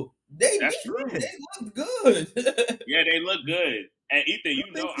schedule. They look good. Yeah, they look good. And Ethan, you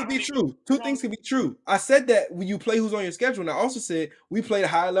Two know, things can be true. Two things can be true. I said that when you play who's on your schedule, and I also said we played a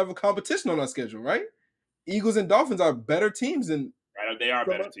high level competition on our schedule, right? Eagles and Dolphins are better teams than. Right, they are a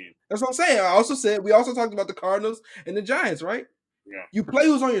better team. That's what I'm saying. I also said we also talked about the Cardinals and the Giants, right? Yeah. You play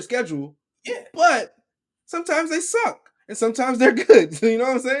who's on your schedule, Yeah. but sometimes they suck and sometimes they're good. So you know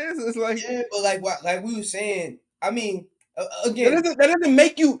what I'm saying? So it's like, yeah, but like we were saying, I mean, again, that doesn't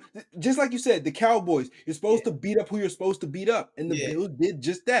make you, just like you said, the Cowboys. You're supposed to beat up who you're supposed to beat up, and the Bills did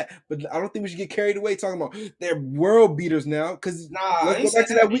just that. But I don't think we should get carried away talking about they're world beaters now. Because let's go back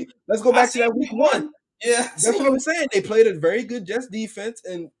to that week. Let's go back to that week 1. Yeah, that's what I'm saying. They played a very good Jets defense,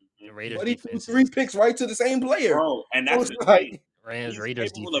 and The Raiders Buddy defense threw 3 picks right to the same player. Bro, and that's So the like, thing. Rams, He's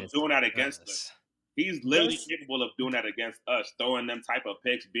Raiders capable defense of doing that against does. us. He's literally capable of doing that against us, throwing them type of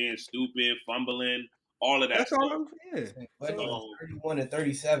picks, being stupid, fumbling, all of that. That's all I'm saying. But 31 and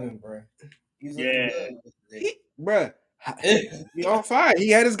 37, bro. He's looking good. Bruh, he on fire. He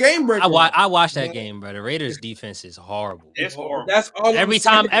had his game breaker. I watched that game, bro. The Raiders defense is horrible. It's horrible. That's all. Every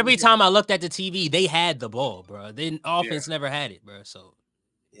time I looked at the TV, they had the ball, bro. The offense never had it, bro. So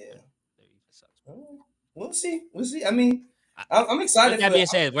we'll see. I mean, I'm excited. That being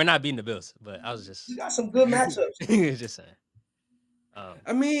said, we're not beating the Bills, but I was just you got some good matchups. just saying.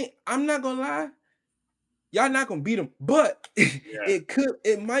 I mean, I'm not gonna lie. Y'all not gonna beat them, but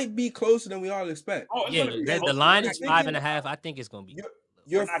it might be closer than we all expect. Oh, yeah, the line is 5.5. I think it's gonna be.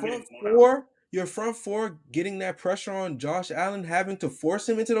 Your front four getting that pressure on Josh Allen, having to force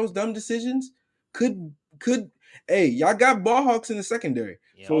him into those dumb decisions, could. Hey, y'all got ball hawks in the secondary,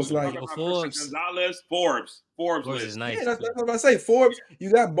 so it's like Gonzalez, Forbes is nice. Yeah, that's what I say. Forbes,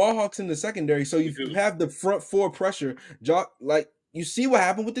 you got ball hawks in the secondary, so you have the front four pressure. Like you see what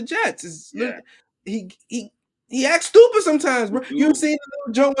happened with the Jets. He acts stupid sometimes, bro. You seen the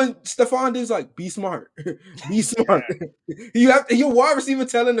little joke when Stephon Diggs like, be smart, be smart. Your wide receiver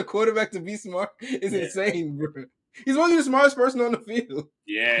telling the quarterback to be smart is insane, bro. He's one of the smartest person on the field.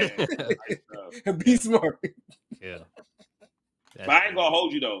 Yeah, be smart. Yeah, but I ain't gonna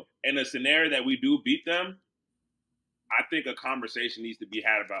hold you though. In a scenario that we do beat them, I think a conversation needs to be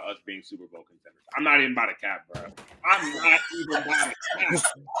had about us being Super Bowl contenders. I'm not even about to cap, bro. I'm not even about to cap.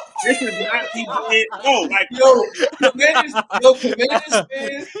 This is not even it. No, like Commanders fans.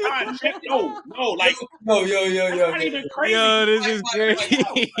 Not even crazy. Yo, this is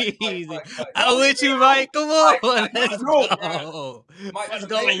crazy. I'm with you, Mike. Come on, let's go. Let's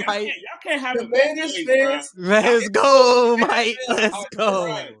go, Mike. Y'all can't have Commanders fans. Let's go, Mike. Let's go.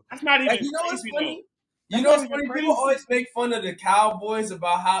 That's not even. You know what's funny? You know what's funny? People always make fun of the Cowboys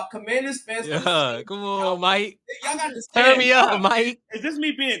about how Commanders fans. Yeah, come on, Mike. Y'all got to turn me up, Mike. Is this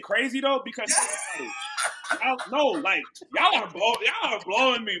me being crazy though? Because y'all are blowing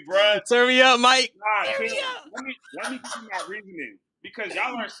me, bro. Turn me up, Mike. Nah, let me give you my reasoning. Because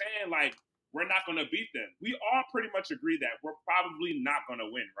y'all are saying like we're not gonna beat them. We all pretty much agree that we're probably not gonna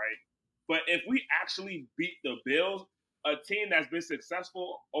win, right? But if we actually beat the Bills, a team that's been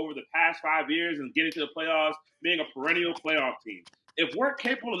successful over the past 5 years and getting to the playoffs, being a perennial playoff team. If we're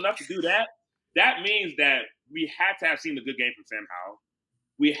capable enough to do that, that means that we had to have seen a good game from Sam Howell.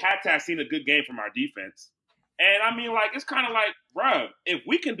 We had to have seen a good game from our defense. And I mean, like, it's kind of like, bruh, if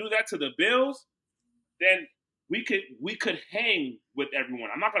we can do that to the Bills, then we could hang with everyone.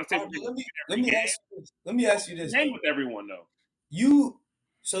 I'm not gonna say let me ask you this. Let me ask you this. Hang with everyone though.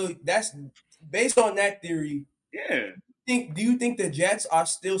 So that's based on that theory. Yeah. Do you think the Jets are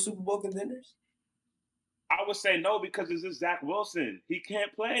still Super Bowl contenders? I would say no because it's just Zach Wilson. He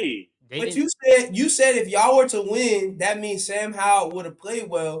can't play. But you said if y'all were to win, that means Sam Howell would have played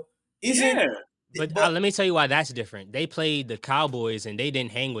well. But let me tell you why that's different. They played the Cowboys and they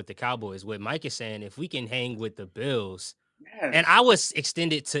didn't hang with the Cowboys. What Mike is saying, if we can hang with the Bills, and I was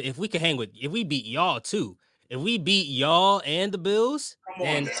extended to if we beat y'all too. If we beat y'all and the Bills,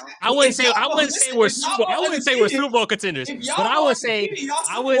 then I wouldn't say we're Super Bowl contenders. But I would say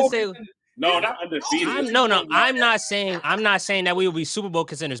no, not undefeated. I'm not saying that we will be Super Bowl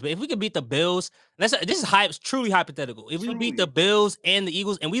contenders. But if we could beat the Bills, this is truly hypothetical. If we beat the Bills and the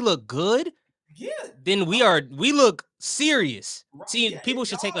Eagles and we look good, then we look serious. See, people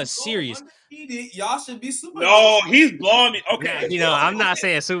should take us serious. Y'all should be Super Bowl. No, he's blowing me. Okay, I'm not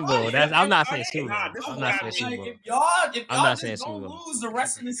saying Super Bowl. I'm not saying Super Bowl. I'm not saying Super Bowl. If y'all just don't lose the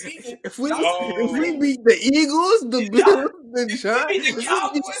rest of the season, if we beat the Eagles, the Bills, the Giants,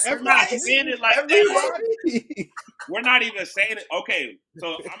 we're not saying it like that. We're not even saying it. Okay,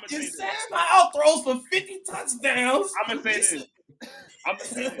 so I'm gonna say this. Sam Howell throws for 50 touchdowns. I'm gonna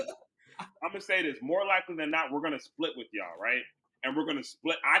say this. More likely than not, we're gonna split with y'all, right? And we're gonna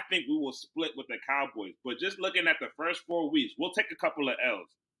split. I think we will split with the Cowboys. But just looking at the first 4 weeks, we'll take a couple of L's.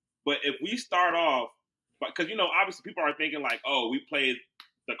 But if we start off, because obviously people are thinking like, oh, we played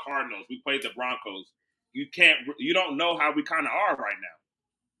the Cardinals, we played the Broncos. You don't know how we kind of are right now.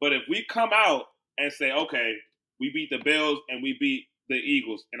 But if we come out and say, okay, we beat the Bills and we beat the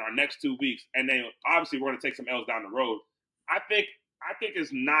Eagles in our next 2 weeks, and then obviously we're gonna take some L's down the road. I think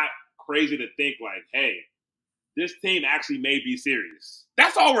it's not crazy to think like, hey, this team actually may be serious.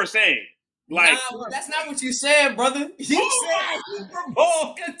 That's all we're saying. Like, that's not what you said, brother. You said Super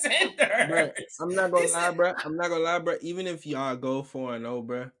Bowl contender. Bro, I'm not gonna lie, bro. Even if y'all go 4-0,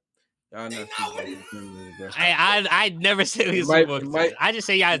 bro, y'all not Super Bowl contenders, bro. I never said we Super Bowl contenders. I just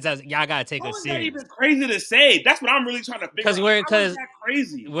say y'all gotta take us serious. That even crazy to say. That's what I'm really trying to figure out. Because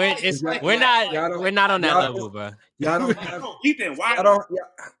crazy. We're not on that level, bro. Y'all don't have Ethan. Why?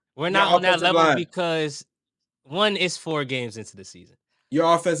 We're not on that level because one is 4 games into the season.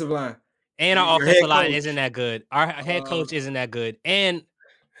 Your offensive line. And our offensive line isn't that good. Our head coach isn't that good. And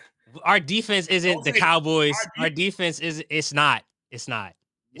our defense isn't the Cowboys. Our defense it's not.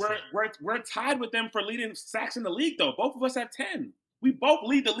 We're tied with them for leading sacks in the league, though. Both of us have 10. We both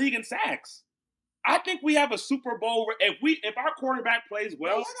lead the league in sacks. I think we have a Super Bowl if our quarterback plays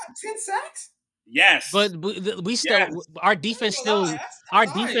well. I got 10 sacks. Yes, but we still our defense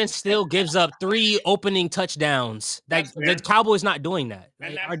still gives up 3 opening touchdowns. Like the Cowboys not doing that.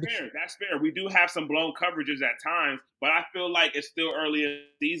 And that's fair. We do have some blown coverages at times, but I feel like it's still early in the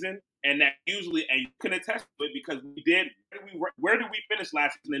season, and that usually, and you can attest to it because we did. Where did we finish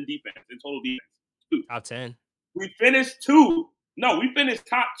last season in defense, in total defense? 2. Top 10. We finished 2. No, we finished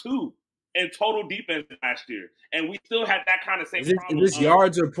top 2 in total defense last year, and we still had that kind of same problem. Is this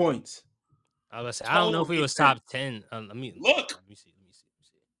yards or points? I don't know if we was top 10. Let me look. Let me see.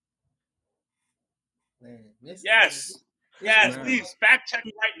 Man, yes, please fact check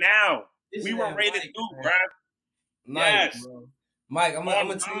me right now. We were rated 2, bro. Yes, bro. Mike, I'm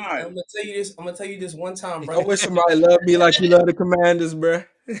gonna tell you this. I'm gonna tell you this one time, bro. I wish somebody loved me like you love the Commanders, bro.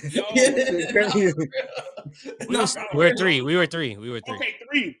 We're 3. We were 3. Okay,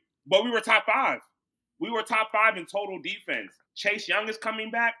 3. But we were top 5. We were top 5 in total defense. Chase Young is coming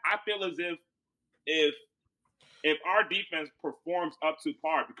back. I feel as if our defense performs up to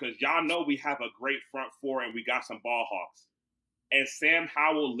par, because y'all know we have a great front 4 and we got some ball hawks. And Sam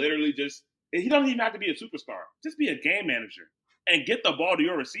Howell literally he doesn't even have to be a superstar. Just be a game manager and get the ball to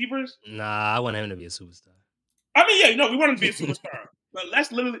your receivers. Nah, I want him to be a superstar. I mean, we want him to be a superstar. But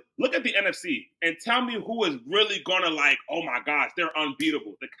let's literally look at the NFC and tell me who is really gonna like, oh my gosh, they're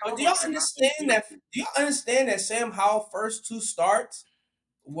unbeatable. Do y'all understand that Sam Howell's first 2 starts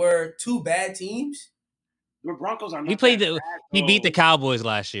were 2 bad teams? The Broncos are not. He beat the Cowboys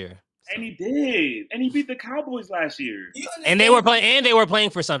last year. So. And he did. And he beat the Cowboys last year. And they were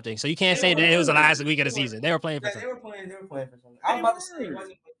playing for something. So you can't say that it was the last week of the season. They were playing for something. They were playing for something. I was about to say it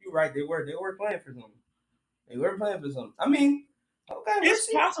wasn't, but you're right. They were playing for something. They were playing for something. I mean, okay,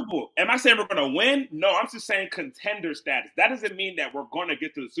 it's possible. Am I saying we're going to win? No, I'm just saying contender status. That doesn't mean that we're going to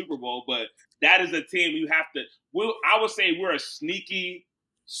get to the Super Bowl, but that is a team you have to. I would say we're a sneaky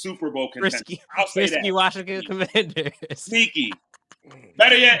Super Bowl contender. Risky Washington Commanders. Sneaky.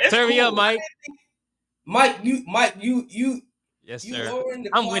 Better yet, turn me up, Mike. Mike, you Yes, You sir. lowering the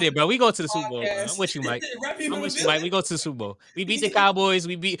I'm with it, bro. We go to the Super Bowl, bro. I'm podcast. with you, Mike. Right I'm people with you, feel Mike. it. We go to the Super Bowl. We beat the Cowboys.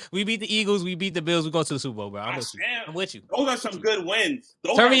 We beat the Eagles. We beat the Bills. We go to the Super Bowl, bro. I'm with you. I'm with you. Those are some good wins.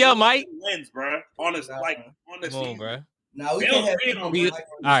 Those Turn are me up, really Mike. good wins, bro. On the Come on, season. bro. Nah, we Bills can't have paid people on We, like Mike.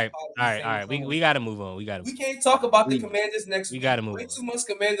 on all this right, pod at all the right, all same right. We time. gotta move on. We gotta. We can't talk about the We- Commanders next We week. gotta move Way on. too much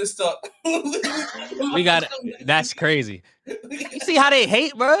Commanders talk. We got. That's crazy. You see how they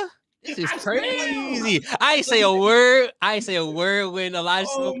hate, bro? This is crazy. I ain't say a word. I ain't say a word when Elijah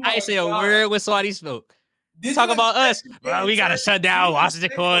spoke. I ain't say a word when Swati spoke. Talk about us, bro. We gotta shut down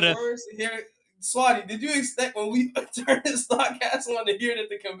Washington Corner. Swati, did you expect when we turned the Starcast on to hear that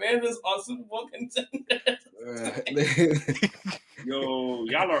the Commanders are Super Bowl contenders? Yo,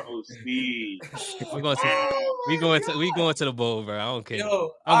 y'all are OC. We going to the bowl, bro. I don't care.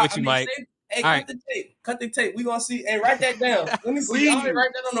 Yo, I'm with you, Mike. Hey, All cut right. the tape. Cut the tape. We gonna see. Hey, write that down. Let me see. Please. I'm gonna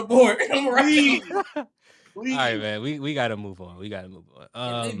write that on the board. I'm gonna write Please. that. Please. All right, man. We gotta move on. We gotta move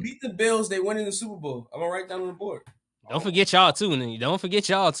on. If they beat the Bills, they win in the Super Bowl. I'm gonna write that on the board. Don't forget y'all too. Don't forget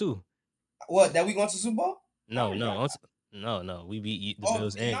y'all too. What? That we going to Super Bowl? No. We beat the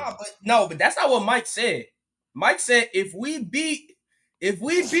Bills. But that's not what Mike said. Mike said if we beat the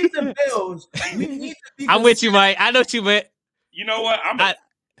Bills, we need to be. I'm with you, Mike. I know what you meant. You know what?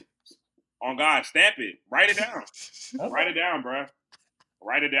 On God, stamp it. Write it down. Okay. Write it down, bro.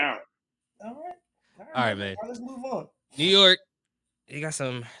 Write it down. All right, man. Let's move on. New York. They got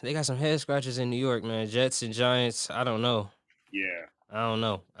some head scratchers in New York, man. Jets and Giants. I don't know. Yeah. I don't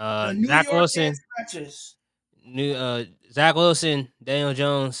know. Zach Wilson. Zach Wilson, Daniel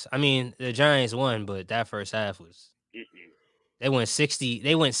Jones. I mean, the Giants won, but that first half was they went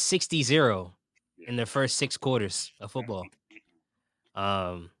 60-0 in the first 6 quarters of football.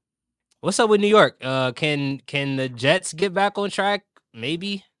 What's up with New York? Can the Jets get back on track?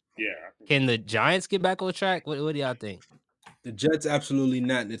 Maybe. Yeah. Can the Giants get back on track? What do y'all think? The Jets absolutely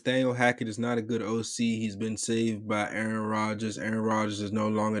not. Nathaniel Hackett is not a good OC. He's been saved by Aaron Rodgers. Aaron Rodgers is no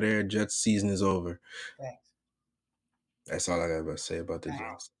longer there. Jets season is over. Fact. That's all I got to say about the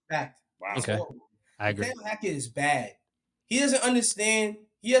Jets. Fact. Wow. Okay. I agree. Nathaniel Hackett is bad. He doesn't understand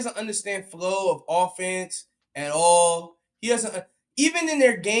flow of offense at all. He doesn't even in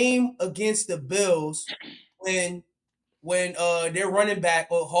their game against the Bills when their running back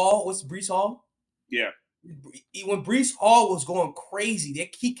Hall, what's Brees Hall? Yeah. When Brees Hall was going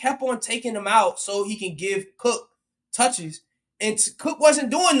crazy, he kept on taking him out so he can give Cook touches, and Cook wasn't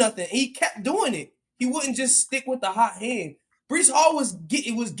doing nothing. He kept doing it. He wouldn't just stick with the hot hand. Brees Hall was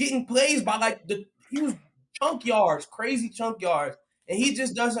getting plays by he was chunk yards, crazy chunk yards, and he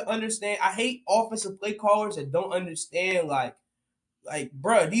just doesn't understand. I hate offensive play callers that don't understand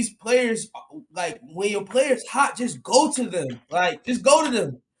bro, these players, when your player's hot, just go to them. Just go to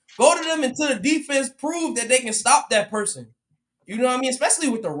them. Go to them until the defense prove that they can stop that person. You know what I mean? Especially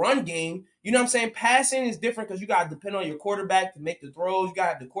with the run game. You know what I'm saying? Passing is different because you got to depend on your quarterback to make the throws. You got to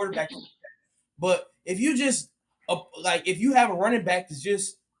have the quarterback. But if you just, if you have a running back that's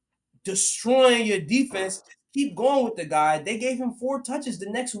just destroying your defense, keep going with the guy. They gave him 4 touches the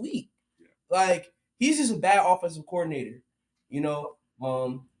next week. He's just a bad offensive coordinator. You know,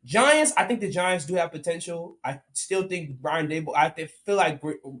 Giants, I think the Giants do have potential. I still think Brian Dable, I feel like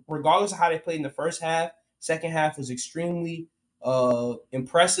regardless of how they played in the first half, second half was extremely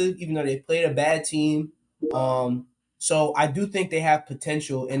impressive, even though they played a bad team. So I do think they have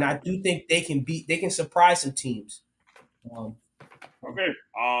potential, and I do think they can surprise some teams. Okay.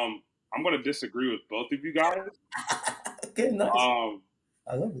 I'm gonna disagree with both of you guys. Okay, nice.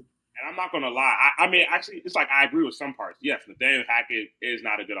 I love it. And I'm not going to lie. I mean, actually, it's I agree with some parts. Yes, Nathaniel Hackett is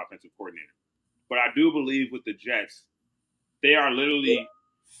not a good offensive coordinator. But I do believe with the Jets, they are literally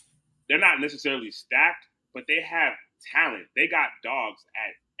 – they're not necessarily stacked, but they have talent. They got dogs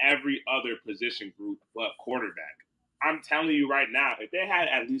at every other position group but quarterback. I'm telling you right now, if they had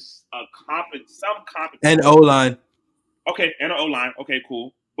at least some competence – And O-line. Okay, and an O-line. Okay,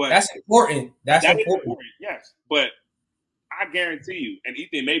 cool. But that's important. That's important. Yes, but – I guarantee you, and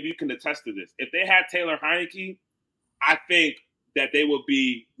Ethan, maybe you can attest to this. If they had Taylor Heineke, I think that they would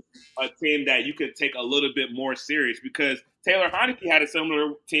be a team that you could take a little bit more serious because Taylor Heineke had a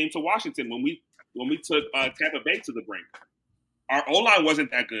similar team to Washington when we took Tampa Bay to the brink. Our O-line wasn't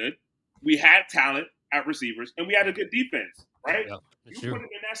that good. We had talent at receivers, and we had a good defense, right? Yeah, you put it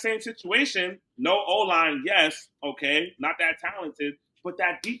in that same situation, no O-line, yes, okay, not that talented, but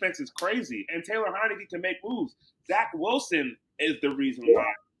that defense is crazy, and Taylor Heineke can make moves. Zach Wilson is the reason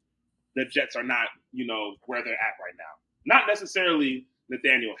why the Jets are not, where they're at right now. Not necessarily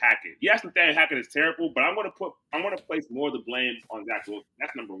Nathaniel Hackett. Yes, Nathaniel Hackett is terrible, but I'm going to place more of the blame on Zach Wilson.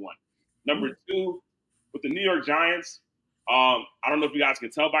 That's number one. Number two, with the New York Giants, I don't know if you guys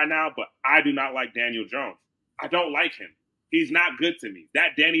can tell by now, but I do not like Daniel Jones. I don't like him. He's not good to me.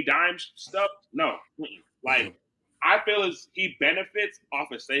 That Danny Dimes stuff, no. Like, I feel as he benefits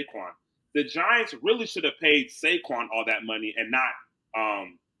off of Saquon. The Giants really should have paid Saquon all that money and not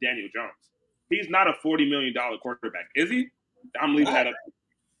Daniel Jones. He's not a $40 million quarterback, is he? I'm leaving that up.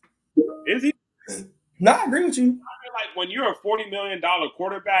 Is he? No, I agree with you. I feel like when you're a $40 million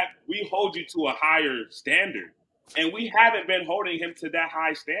quarterback, we hold you to a higher standard. And we haven't been holding him to that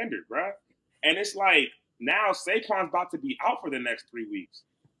high standard, bro. And it's like now Saquon's about to be out for the next 3 weeks.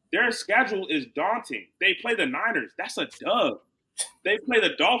 Their schedule is daunting. They play the Niners. That's a dub. They play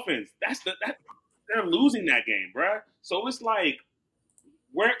the Dolphins. They're losing that game, bro. So it's like,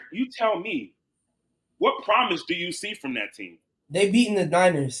 where you tell me, what promise do you see from that team? They beating the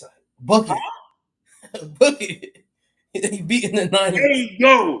Niners. Book it. Book it. They beating the Niners. Hey,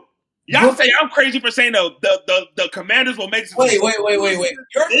 yo. Y'all say I'm crazy for saying the Commanders will make some. Wait.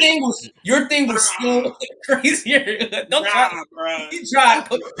 Your thing was still crazier. Don't try, bro. You try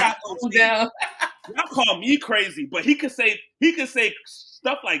to cool down. Y'all call me crazy, but he could say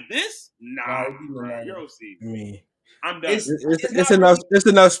stuff like this. Nah, bro. You're OC. Me. I'm done. It's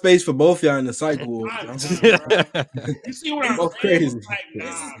enough space for both y'all in the cycle. You see what I'm saying? Crazy.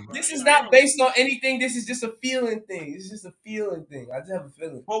 Like, this is not based on anything. This is just a feeling thing. It's just a feeling thing. I just have a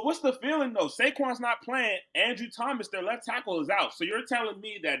feeling. Well, what's the feeling though? Saquon's not playing. Andrew Thomas, their left tackle, is out. So you're telling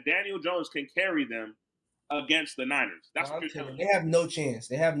me that Daniel Jones can carry them against the Niners? That's what you're telling me. They have no chance.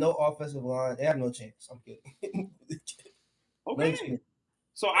 They have no offensive line. They have no chance. I'm kidding. Okay. No,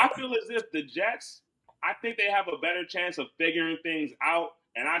 so I feel as if the Jets, I think they have a better chance of figuring things out.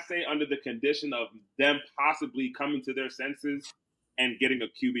 And I say under the condition of them possibly coming to their senses and getting a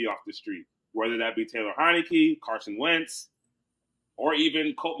QB off the street, whether that be Taylor Heineke, Carson Wentz, or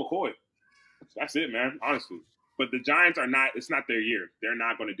even Colt McCoy. That's it, man, honestly. But the Giants are not, it's not their year. They're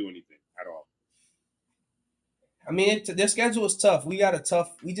not going to do anything at all. I mean, their schedule is tough. We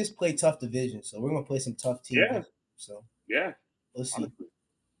just play tough divisions. So we're going to play some tough teams. Yeah. So, yeah. We'll see.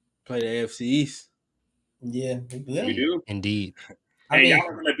 Play the AFC East. Yeah, we do. Indeed. Hey, y'all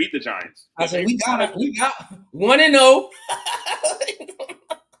are gonna beat the Giants. I said we got 1-0.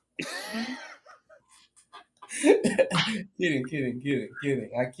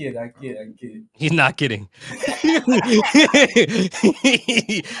 Kidding. I kid. He's not kidding.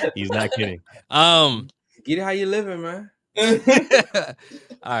 He's not kidding. Get it how you living, man.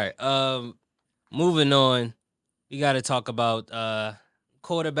 All right. Moving on. We got to talk about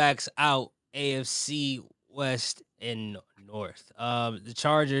quarterbacks out, AFC West and North. The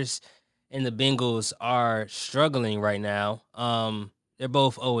Chargers and the Bengals are struggling right now. They're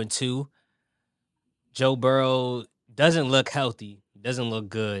both 0-2. Joe Burrow doesn't look healthy. Doesn't look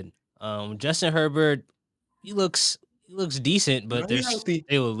good. Justin Herbert, he looks decent, but they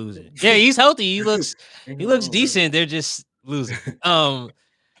will lose it. Yeah, he's healthy. He looks decent. They're just losing.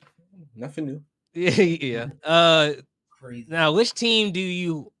 Nothing new. Yeah. Crazy. Now, which team do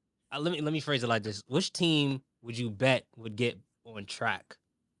you? Let me phrase it like this: which team would you bet would get on track?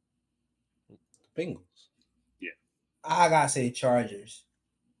 Bengals. Yeah. I gotta say Chargers.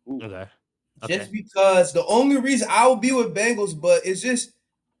 Okay. Just because the only reason I will be with Bengals, but it's just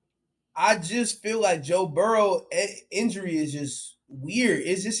I just feel like Joe Burrow injury is just weird.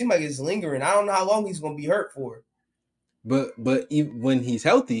 It just seems like it's lingering. I don't know how long he's gonna be hurt for. But even when he's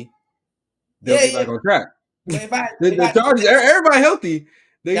healthy, they'll be back on track. The Chargers, everybody healthy,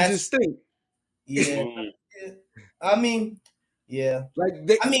 they just stink. Yeah. I mean, yeah. Like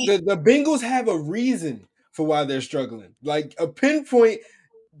the Bengals have a reason for why they're struggling. Like a pinpoint,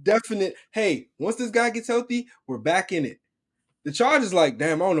 definite. Hey, once this guy gets healthy, we're back in it. The Chargers, like,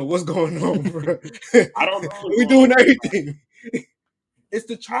 damn, I don't know what's going on, bro. I don't know. We're doing everything. It's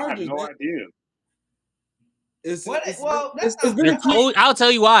the Chargers. I have no idea. I'll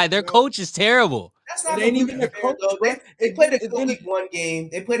tell you why. Their coach is terrible. That's not ain't even a coach. They played a good week one game.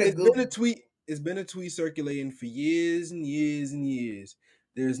 They played a good. It's been a tweet circulating for years and years and years.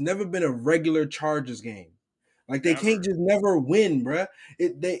 There's never been a regular Chargers game. Like they can't just never win, bruh.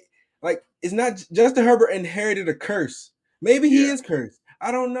 It's not Justin Herbert inherited a curse. Maybe he is cursed.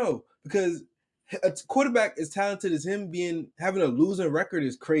 I don't know, because a quarterback as talented as him having a losing record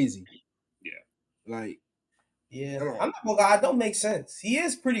is crazy. Yeah. I'm not gonna lie, it don't make sense. He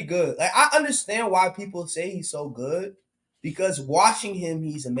is pretty good. Like I understand why people say he's so good, because watching him,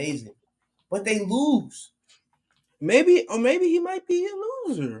 he's amazing. But they lose. Maybe he might be a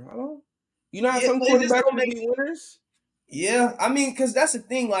loser. I don't. You know how some quarterbacks be winners? Yeah, I mean, because that's the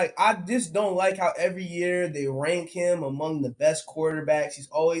thing. Like, I just don't like how every year they rank him among the best quarterbacks. He's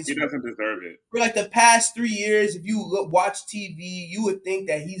always He doesn't deserve it. for like the past 3 years. If you watch TV, you would think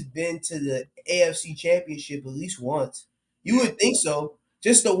that he's been to the AFC Championship at least once. You would think so,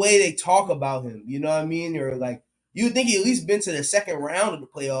 just the way they talk about him. You know what I mean? Or like you would think he at least been to the second round of the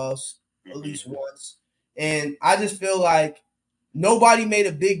playoffs at least once. And I just feel like nobody made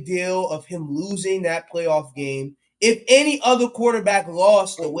a big deal of him losing that playoff game. If any other quarterback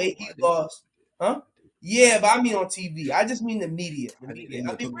lost the way he lost, huh? Yeah, but I mean on TV. I just mean the media. The media.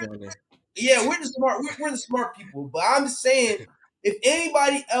 I mean, we're the smart. We're the smart people. But I'm saying, if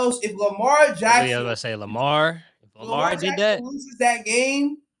anybody else, if Lamar Yeah, I Jackson, was gonna say Lamar. If Lamar Lamar did Jackson that, loses that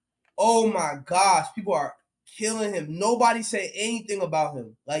game, oh my gosh, people are killing him. Nobody said anything about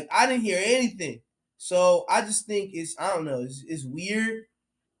him. Like I didn't hear anything. So I just think I don't know. It's weird.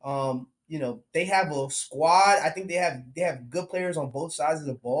 They have a squad. I think they have good players on both sides of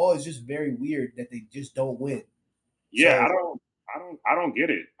the ball. It's just very weird that they just don't win. Yeah, So I don't get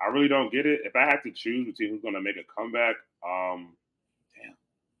it. I really don't get it. If I had to choose between who's going to make a comeback, damn,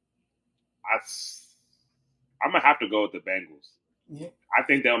 I'm gonna have to go with the Bengals. yeah. I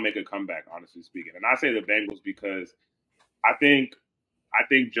think they'll make a comeback, honestly speaking. And I say the Bengals because I think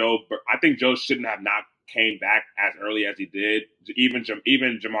Joe shouldn't have not came back as early as he did. Even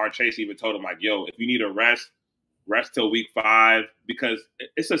Jamar Chase even told him like, "Yo, if you need a rest till week 5 because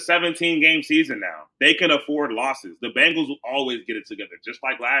it's a 17-game season now. They can afford losses. The Bengals will always get it together, just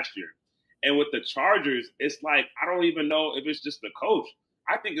like last year. And with the Chargers, it's like I don't even know if it's just the coach.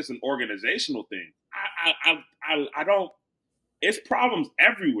 I think it's an organizational thing. I don't. It's problems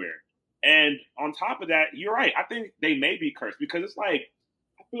everywhere. And on top of that, you're right. I think they may be cursed because it's like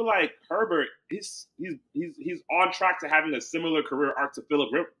I feel like Herbert he's on track to having a similar career arc to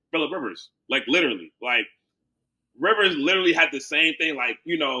Philip Rivers. Like literally, like Rivers literally had the same thing. Like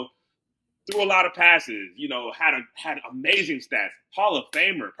threw a lot of passes. Had amazing stats. Hall of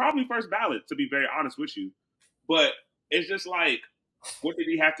Famer, probably first ballot to be very honest with you. But it's just like, what did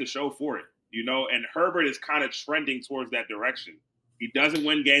he have to show for it? And Herbert is kind of trending towards that direction. He doesn't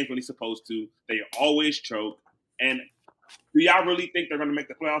win games when he's supposed to. They always choke. And do y'all really think they're going to make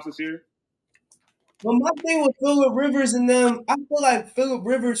the playoffs this year? Well, my thing with Phillip Rivers and them, I feel like Phillip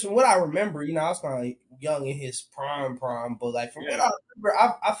Rivers, from what I remember, I was kind of young in his prime, but like from what I remember,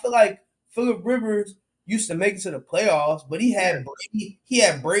 I feel like Phillip Rivers used to make it to the playoffs, but he had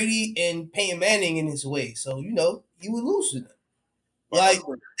Brady and Peyton Manning in his way, so he would lose to them. Like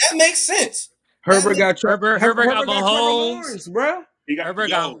that makes sense. Herbert got Mahomes, bro. Herbert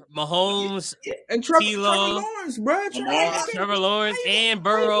got Mahomes and Trevor Lawrence, bro. Trevor Lawrence and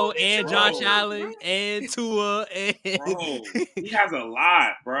Burrow and Josh Allen and Tua. Bro, he has a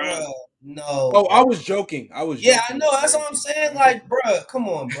lot, bro. No. Oh, I was joking. I know. That's what I'm saying. Like, bro, come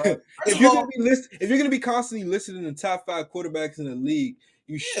on, bro. If you're gonna be constantly listed in the top 5 quarterbacks in the league,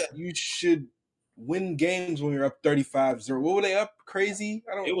 you should win games when you're up 35-0. What were they up? Crazy?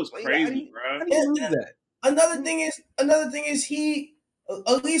 It was crazy, bro. How do you lose that? Another thing is he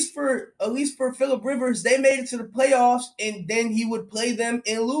at least for Phillip Rivers, they made it to the playoffs and then he would play them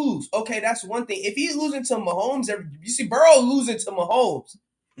and lose. Okay, that's one thing. If he's losing to Mahomes, you see Burrow losing to Mahomes.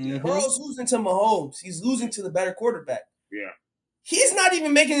 Mm-hmm. Burrow's losing to Mahomes. He's losing to the better quarterback. Yeah. He's not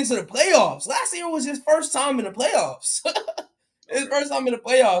even making it to the playoffs. Last year was his first time in the playoffs. His first time in the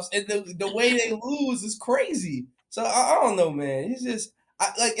playoffs, and the way they lose is crazy. So I don't know, man. He's just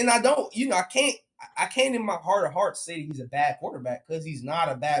I can't in my heart of hearts say that he's a bad quarterback because he's not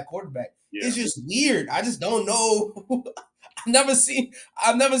a bad quarterback. Yeah. It's just weird. I just don't know. I've never seen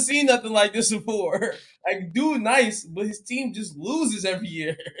nothing like this before. Like, dude, nice, but his team just loses every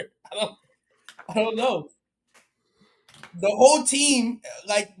year. I don't know. The whole team,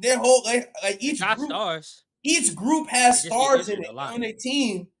 like their whole like each group, stars. Each group has stars in it on their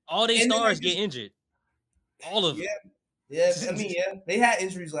team. All their stars get injured. All of them. Yeah, I mean, they had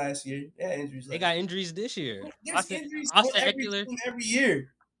injuries last year. They got injuries this year. There's injuries every year.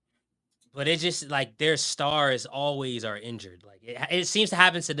 But it's just like their stars always are injured. Like it seems to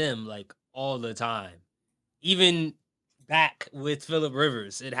happen to them like all the time. Even back with Phillip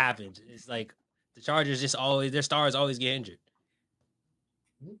Rivers, it happens. It's like the Chargers their stars always get injured.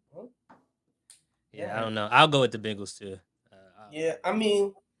 Yeah, I don't know. I'll go with the Bengals too. I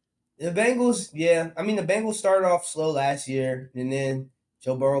mean, the Bengals started off slow last year, and then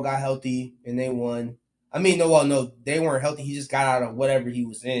Joe Burrow got healthy, and they won. I mean, no, they weren't healthy. He just got out of whatever he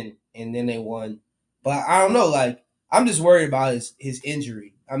was in, and then they won. But I don't know. Like, I'm just worried about his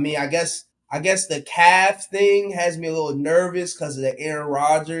injury. I mean, I guess the calf thing has me a little nervous because of the Aaron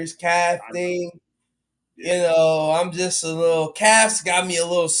Rodgers calf thing. I'm just a little. Cavs got me a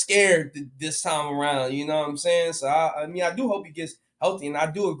little scared this time around. You know what I'm saying? So I mean, I do hope he gets healthy, and I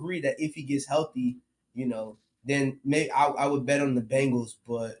do agree that if he gets healthy, then maybe I would bet on the Bengals.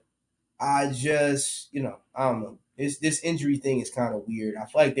 But I just, I don't know. This injury thing is kind of weird. I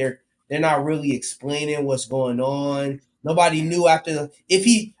feel like they're not really explaining what's going on. Nobody knew I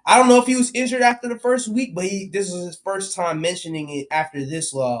don't know if he was injured after the first week, but this was his first time mentioning it after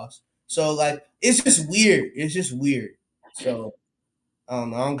this loss. So like it's just weird. It's just weird. So I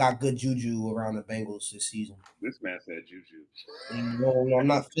don't know. I don't got good juju around the Bengals this season. This man said juju. No, I'm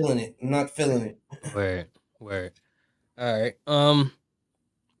not feeling it. I'm not feeling it. Word. All right.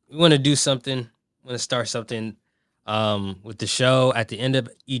 We want to do something. Want to start something with the show. At the end of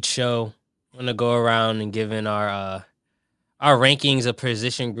each show, I want to go around and give in our rankings of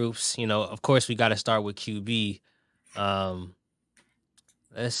position groups. Of course, we got to start with QB.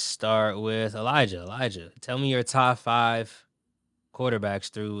 Let's start with Elijah. Elijah, tell me your top 5 quarterbacks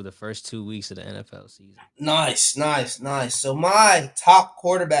through the first 2 weeks of the NFL season. Nice. So my top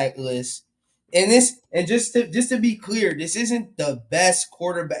quarterback list, and just to be clear, this isn't the best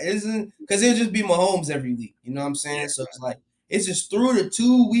quarterback. It isn't because it'll just be Mahomes every week. You know what I'm saying? So it's just through the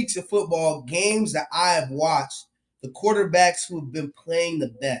 2 weeks of football games that I have watched, the quarterbacks who have been playing the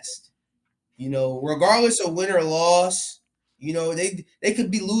best. Regardless of win or loss, they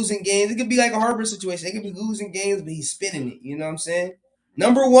could be losing games. It could be like a Harbor situation. They could be losing games, but he's spinning it. You know what I'm saying?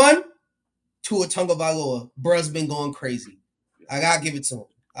 Number 1, Tua Tagovailoa. Bruh's been going crazy. I gotta give it to him.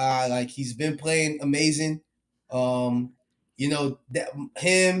 He's been playing amazing. Him and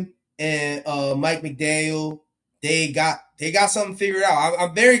Mike McDaniel, they got something figured out.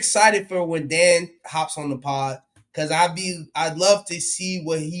 I'm very excited for when Dan hops on the pod because I'd love to see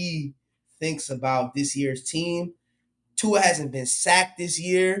what he thinks about this year's team. Tua hasn't been sacked this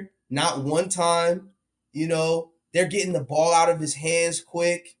year, not one time. They're getting the ball out of his hands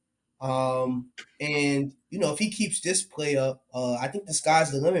quick. If he keeps this play up, I think the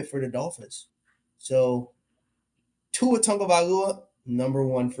sky's the limit for the Dolphins. So Tua Tagovailoa, number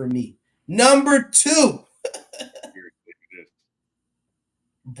 1 for me. Number 2,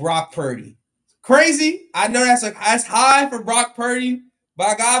 Brock Purdy. Crazy. I know that's high for Brock Purdy, but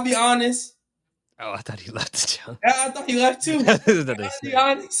I gotta be honest. Oh, I thought he left the show. I thought he left too. I gotta be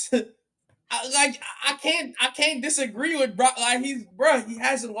honest. I can't disagree with Brock. He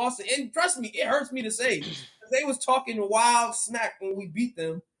hasn't lost it. And trust me, it hurts me to say. They was talking wild smack when we beat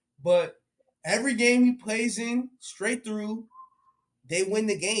them, but every game he plays in, straight through, they win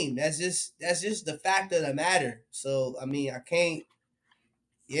the game. That's just the fact of the matter. So I mean, I can't.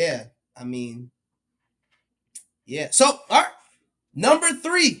 Yeah, I mean, yeah. So all right, number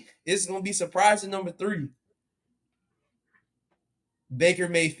 3 is gonna be surprising. Number 3. Baker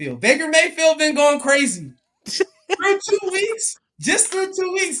Mayfield. Baker Mayfield been going crazy through 2 weeks. Just through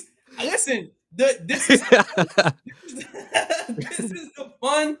 2 weeks. Listen, this is the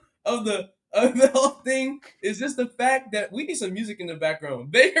fun of the whole thing. Is just the fact that we need some music in the background.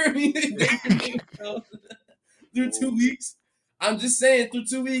 Baker Mayfield through 2 weeks. I'm just saying, through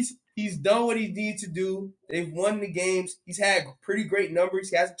 2 weeks, he's done what he needs to do. They've won the games. He's had pretty great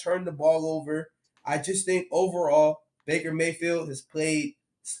numbers. He hasn't turned the ball over. I just think overall, Baker Mayfield has played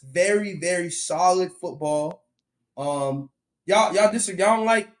very, very solid football. Y'all disagree? Y'all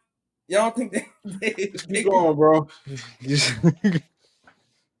don't think they Keep going, bro.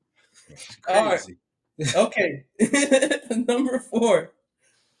 All right. Okay. Number 4.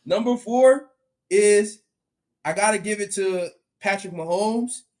 Number 4 is I gotta give it to Patrick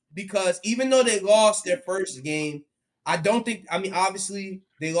Mahomes because even though they lost their first game, obviously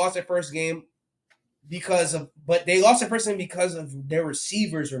they lost their first game but they lost their first game because of their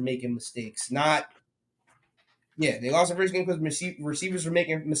receivers were making mistakes. They lost their first game because receivers were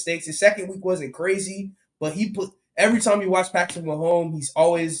making mistakes. The second week wasn't crazy, but every time you watch Patrick Mahomes,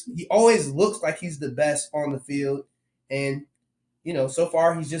 he always looks like he's the best on the field, and so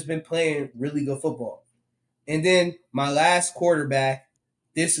far he's just been playing really good football. And then my last quarterback,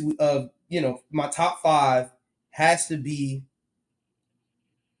 my top 5 has to be.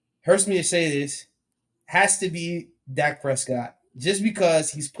 Hurts me to say this. Has to be Dak Prescott, just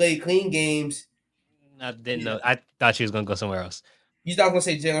because he's played clean games. I didn't know. I thought she was gonna go somewhere else. You not gonna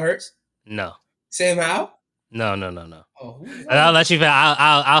say Jalen Hurts? No. Sam Howell? No. Oh, I'll let you.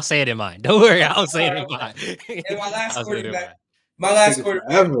 I'll say it in mine. Don't worry. I'll say it in mine. And my last quarterback. My last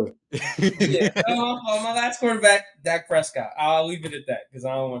quarterback, Dak Prescott. I'll leave it at that because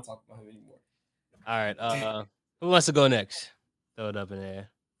I don't want to talk about him anymore. All right. Who wants to go next? Throw it up in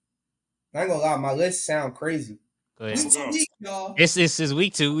there. I ain't gonna lie, my list sound crazy. Go ahead. Week to week, y'all. It's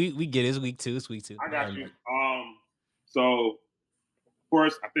week 2. We get it. It's week 2. It's week 2. I got you. So of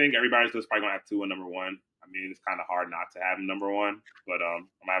course, I think everybody's just probably gonna have Tua number 1. I mean, it's kind of hard not to have him number 1, but I'm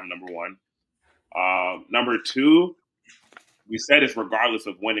gonna have him number 1. Number 2, we said it's regardless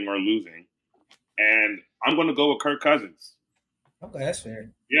of winning or losing, and I'm gonna go with Kirk Cousins. Okay, that's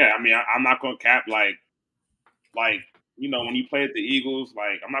fair. Yeah, I mean, I'm not gonna cap like you know when you play at the Eagles,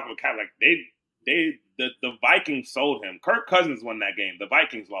 like I'm not gonna cap like the Vikings sold him. Kirk Cousins won that game. The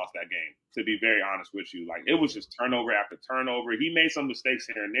Vikings lost that game. To be very honest with you, like it was just turnover after turnover. He made some mistakes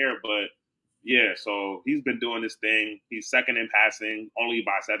here and there, but yeah. So he's been doing this thing. He's second in passing, only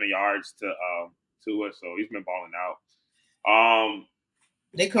by 7 yards to it. So he's been balling out.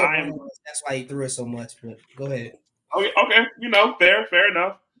 They couldn't. That's why he threw it so much. But go ahead. Okay. You know, fair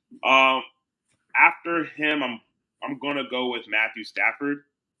enough. After him, I'm gonna go with Matthew Stafford.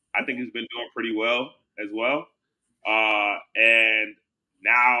 I think he's been doing pretty well as well. And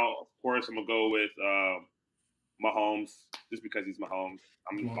now, of course, I'm gonna go with Mahomes just because he's Mahomes.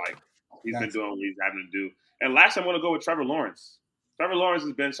 He's been doing what he's having to do. And last, I'm gonna go with Trevor Lawrence. Trevor Lawrence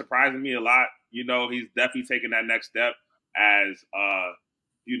has been surprising me a lot. You know, he's definitely taking that next step as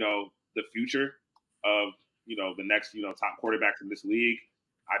you know, the future of, you know, the next, you know, top quarterbacks in this league.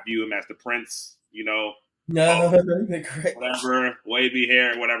 I view him as the prince, you know. No, whatever, wavy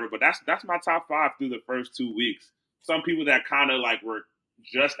hair, whatever. But that's my top 5 through the first 2 weeks. Some people that kind of like were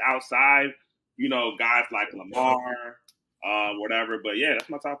just outside, you know, guys like Lamar, whatever. But yeah, that's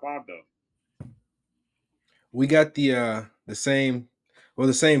my top 5 though. We got the same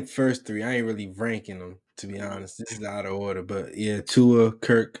first 3. I ain't really ranking them, to be honest. This is out of order, but yeah, Tua,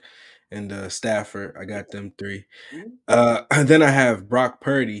 Kirk, and Stafford. I got them 3. Then I have Brock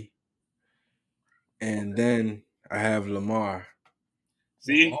Purdy, and then I have Lamar.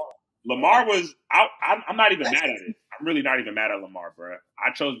 See, Lamar was out. I'm not even mad at it. I'm really not even mad at Lamar, bro.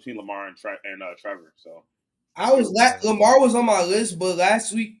 I chose between Lamar and Trevor. So Lamar was on my list, but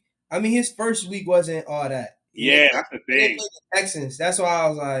last week, I mean, his first week wasn't all that. Yeah, that's the thing. The Texans. That's why I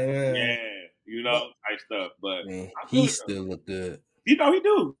was like, yeah, you know, type stuff. But man, he still look good. You know, he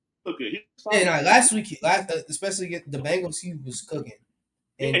do look good. Last week, especially against the Bengals, he was cooking.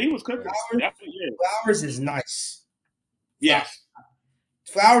 And he was cooking. Flowers is nice. Yes.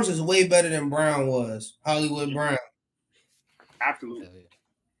 Flowers is way better than Brown was. Hollywood Brown. Absolutely.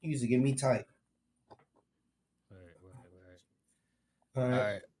 He used to get me tight. All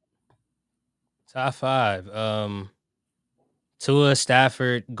right. Top 5. Tua,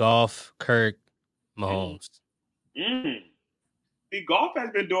 Stafford, Goff, Kirk, Mahomes. See, Goff has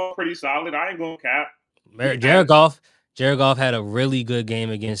been doing pretty solid. I ain't gonna cap. Jared Goff had a really good game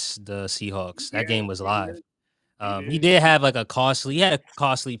against the Seahawks. That game was live. He did have like a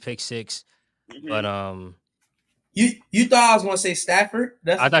costly pick 6, but you thought I was gonna say Stafford?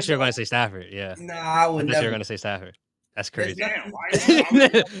 I thought you were gonna say Stafford. Yeah. Nah, I would never. You were gonna say Stafford. That's crazy.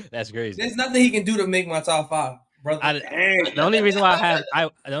 That's crazy. There's nothing he can do to make my top 5, brother. The only reason why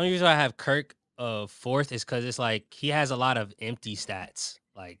I have Kirk 4th is because it's like he has a lot of empty stats.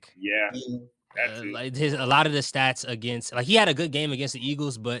 Like a lot of the stats against, like he had a good game against the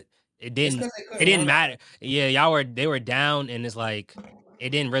Eagles, but it didn't matter. Yeah, they were down, and it's like it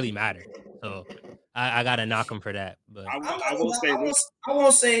didn't really matter. So I gotta knock him for that. But I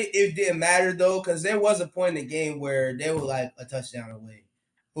won't say it didn't matter though, because there was a point in the game where they were like a touchdown away.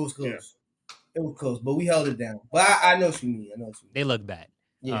 It was close. Yeah. It was close, but we held it down. But I know what you mean. They look bad.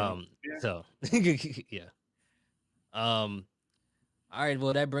 Yeah. So yeah. All right.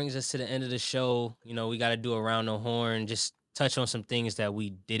 Well, that brings us to the end of the show. You know, we got to do a round the horn. Just touch on some things that we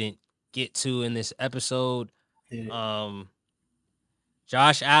didn't get to in this episode.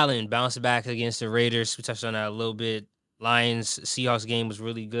 Josh Allen bounced back against the Raiders. We touched on that a little bit. Lions Seahawks game was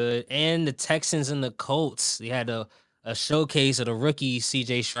really good, and the Texans and the Colts. They had a showcase of the rookie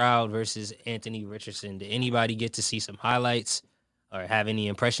C.J. Stroud versus Anthony Richardson. Did anybody get to see some highlights or have any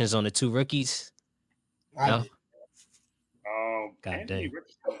impressions on the 2 rookies? No. God dang.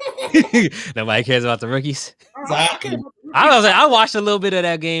 Nobody cares about the rookies. I watched a little bit of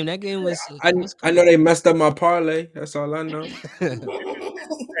that game. That game was. I know they messed up my parlay. That's all I know.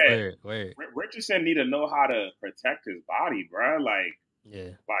 Word. Richardson need to know how to protect his body, bro. Like,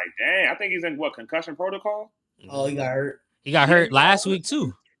 dang, I think he's in concussion protocol. Oh, he got hurt. He got hurt last week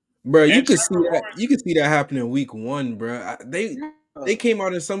too, bro. You could see that. You could see that happening week 1, bro. They came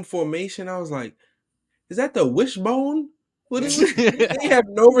out in some formation. I was like, is that the wishbone? What is it? They have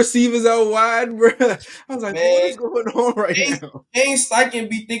no receivers out wide, bro. I was like, Man, what is going on right now? Shane Steichen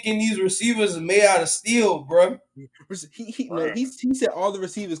be thinking these receivers are made out of steel, bro. He said all the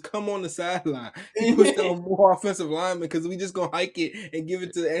receivers come on the sideline. He pushed down more offensive linemen because we just gonna hike it and give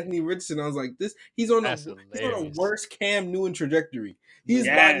it to Anthony Richardson. I was like, he's on a worse Cam Newton trajectory. His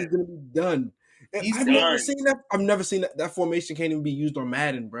body's gonna be done. Never seen that. I've never seen that formation can't even be used on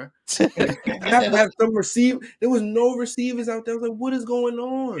Madden, bro. Like, you have to have some receiver. There was no receivers out there. I was like, what is going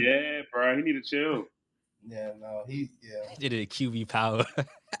on? Yeah, bro, he need to chill. Yeah, no, Did it QB power.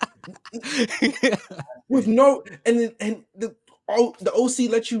 With no and the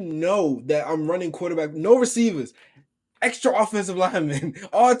OC let you know that I'm running quarterback, no receivers, extra offensive linemen,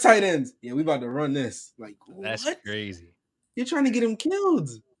 all tight ends. Yeah, we about to run this. Like, that's what? crazy. You're trying to get him killed.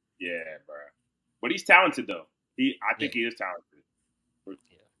 Yeah, bro. But he's talented though. I think he is talented. Yeah.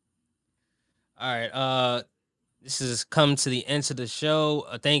 All right. This has come to the end of the show.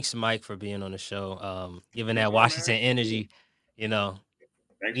 Thanks, Mike, for being on the show. Giving that Washington energy. You know,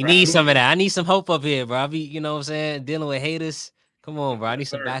 we need some of that. I need some hope up here, bro. I be, you know what I'm saying, dealing with haters. Come on, bro. I need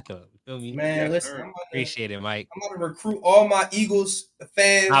some backup. You feel me? Man, listen, appreciate it, Mike. I'm gonna recruit all my Eagles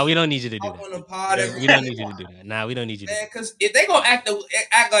fans. Nah, we don't need you to do that. On the pod we don't need you to do that. Nah, we don't need you to do that. Because if they gonna act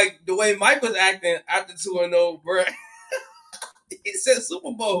like the way Mike was acting after 2-0, bro, it said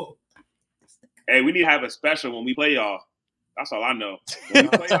Super Bowl. Hey, we need to have a special when we play y'all. That's all I know. When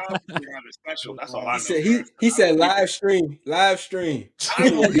we play y'all, we have a special. That's all I know. He said live stream. I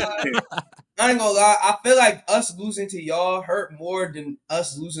ain't gonna lie. I feel like us losing to y'all hurt more than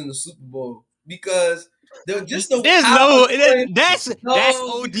us losing the Super Bowl because that's OD. That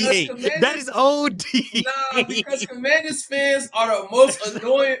is OD. Nah, because Commanders fans are the most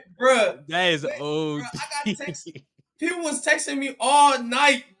annoying, bro. That is OD. Bro, I got text. People was texting me all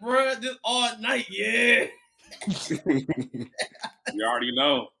night, bro. Just all night, yeah. You already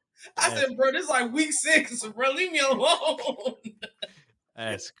know. I said, bro, this is like week 6, bro. Leave me alone.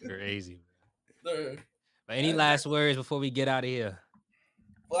 That's crazy. But any last words before we get out of here?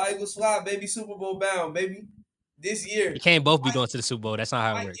 Fly Eagles fly, baby. Super Bowl bound, baby. This year. You can't both be going to the Super Bowl. That's not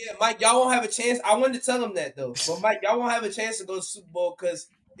how it works. Yeah, Mike, y'all won't have a chance. I wanted to tell them that, though. But, Mike, y'all won't have a chance to go to the Super Bowl because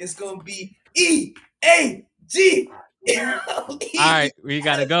it's going to be EAG. All right, we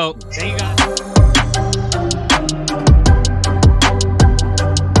got to go. There you go.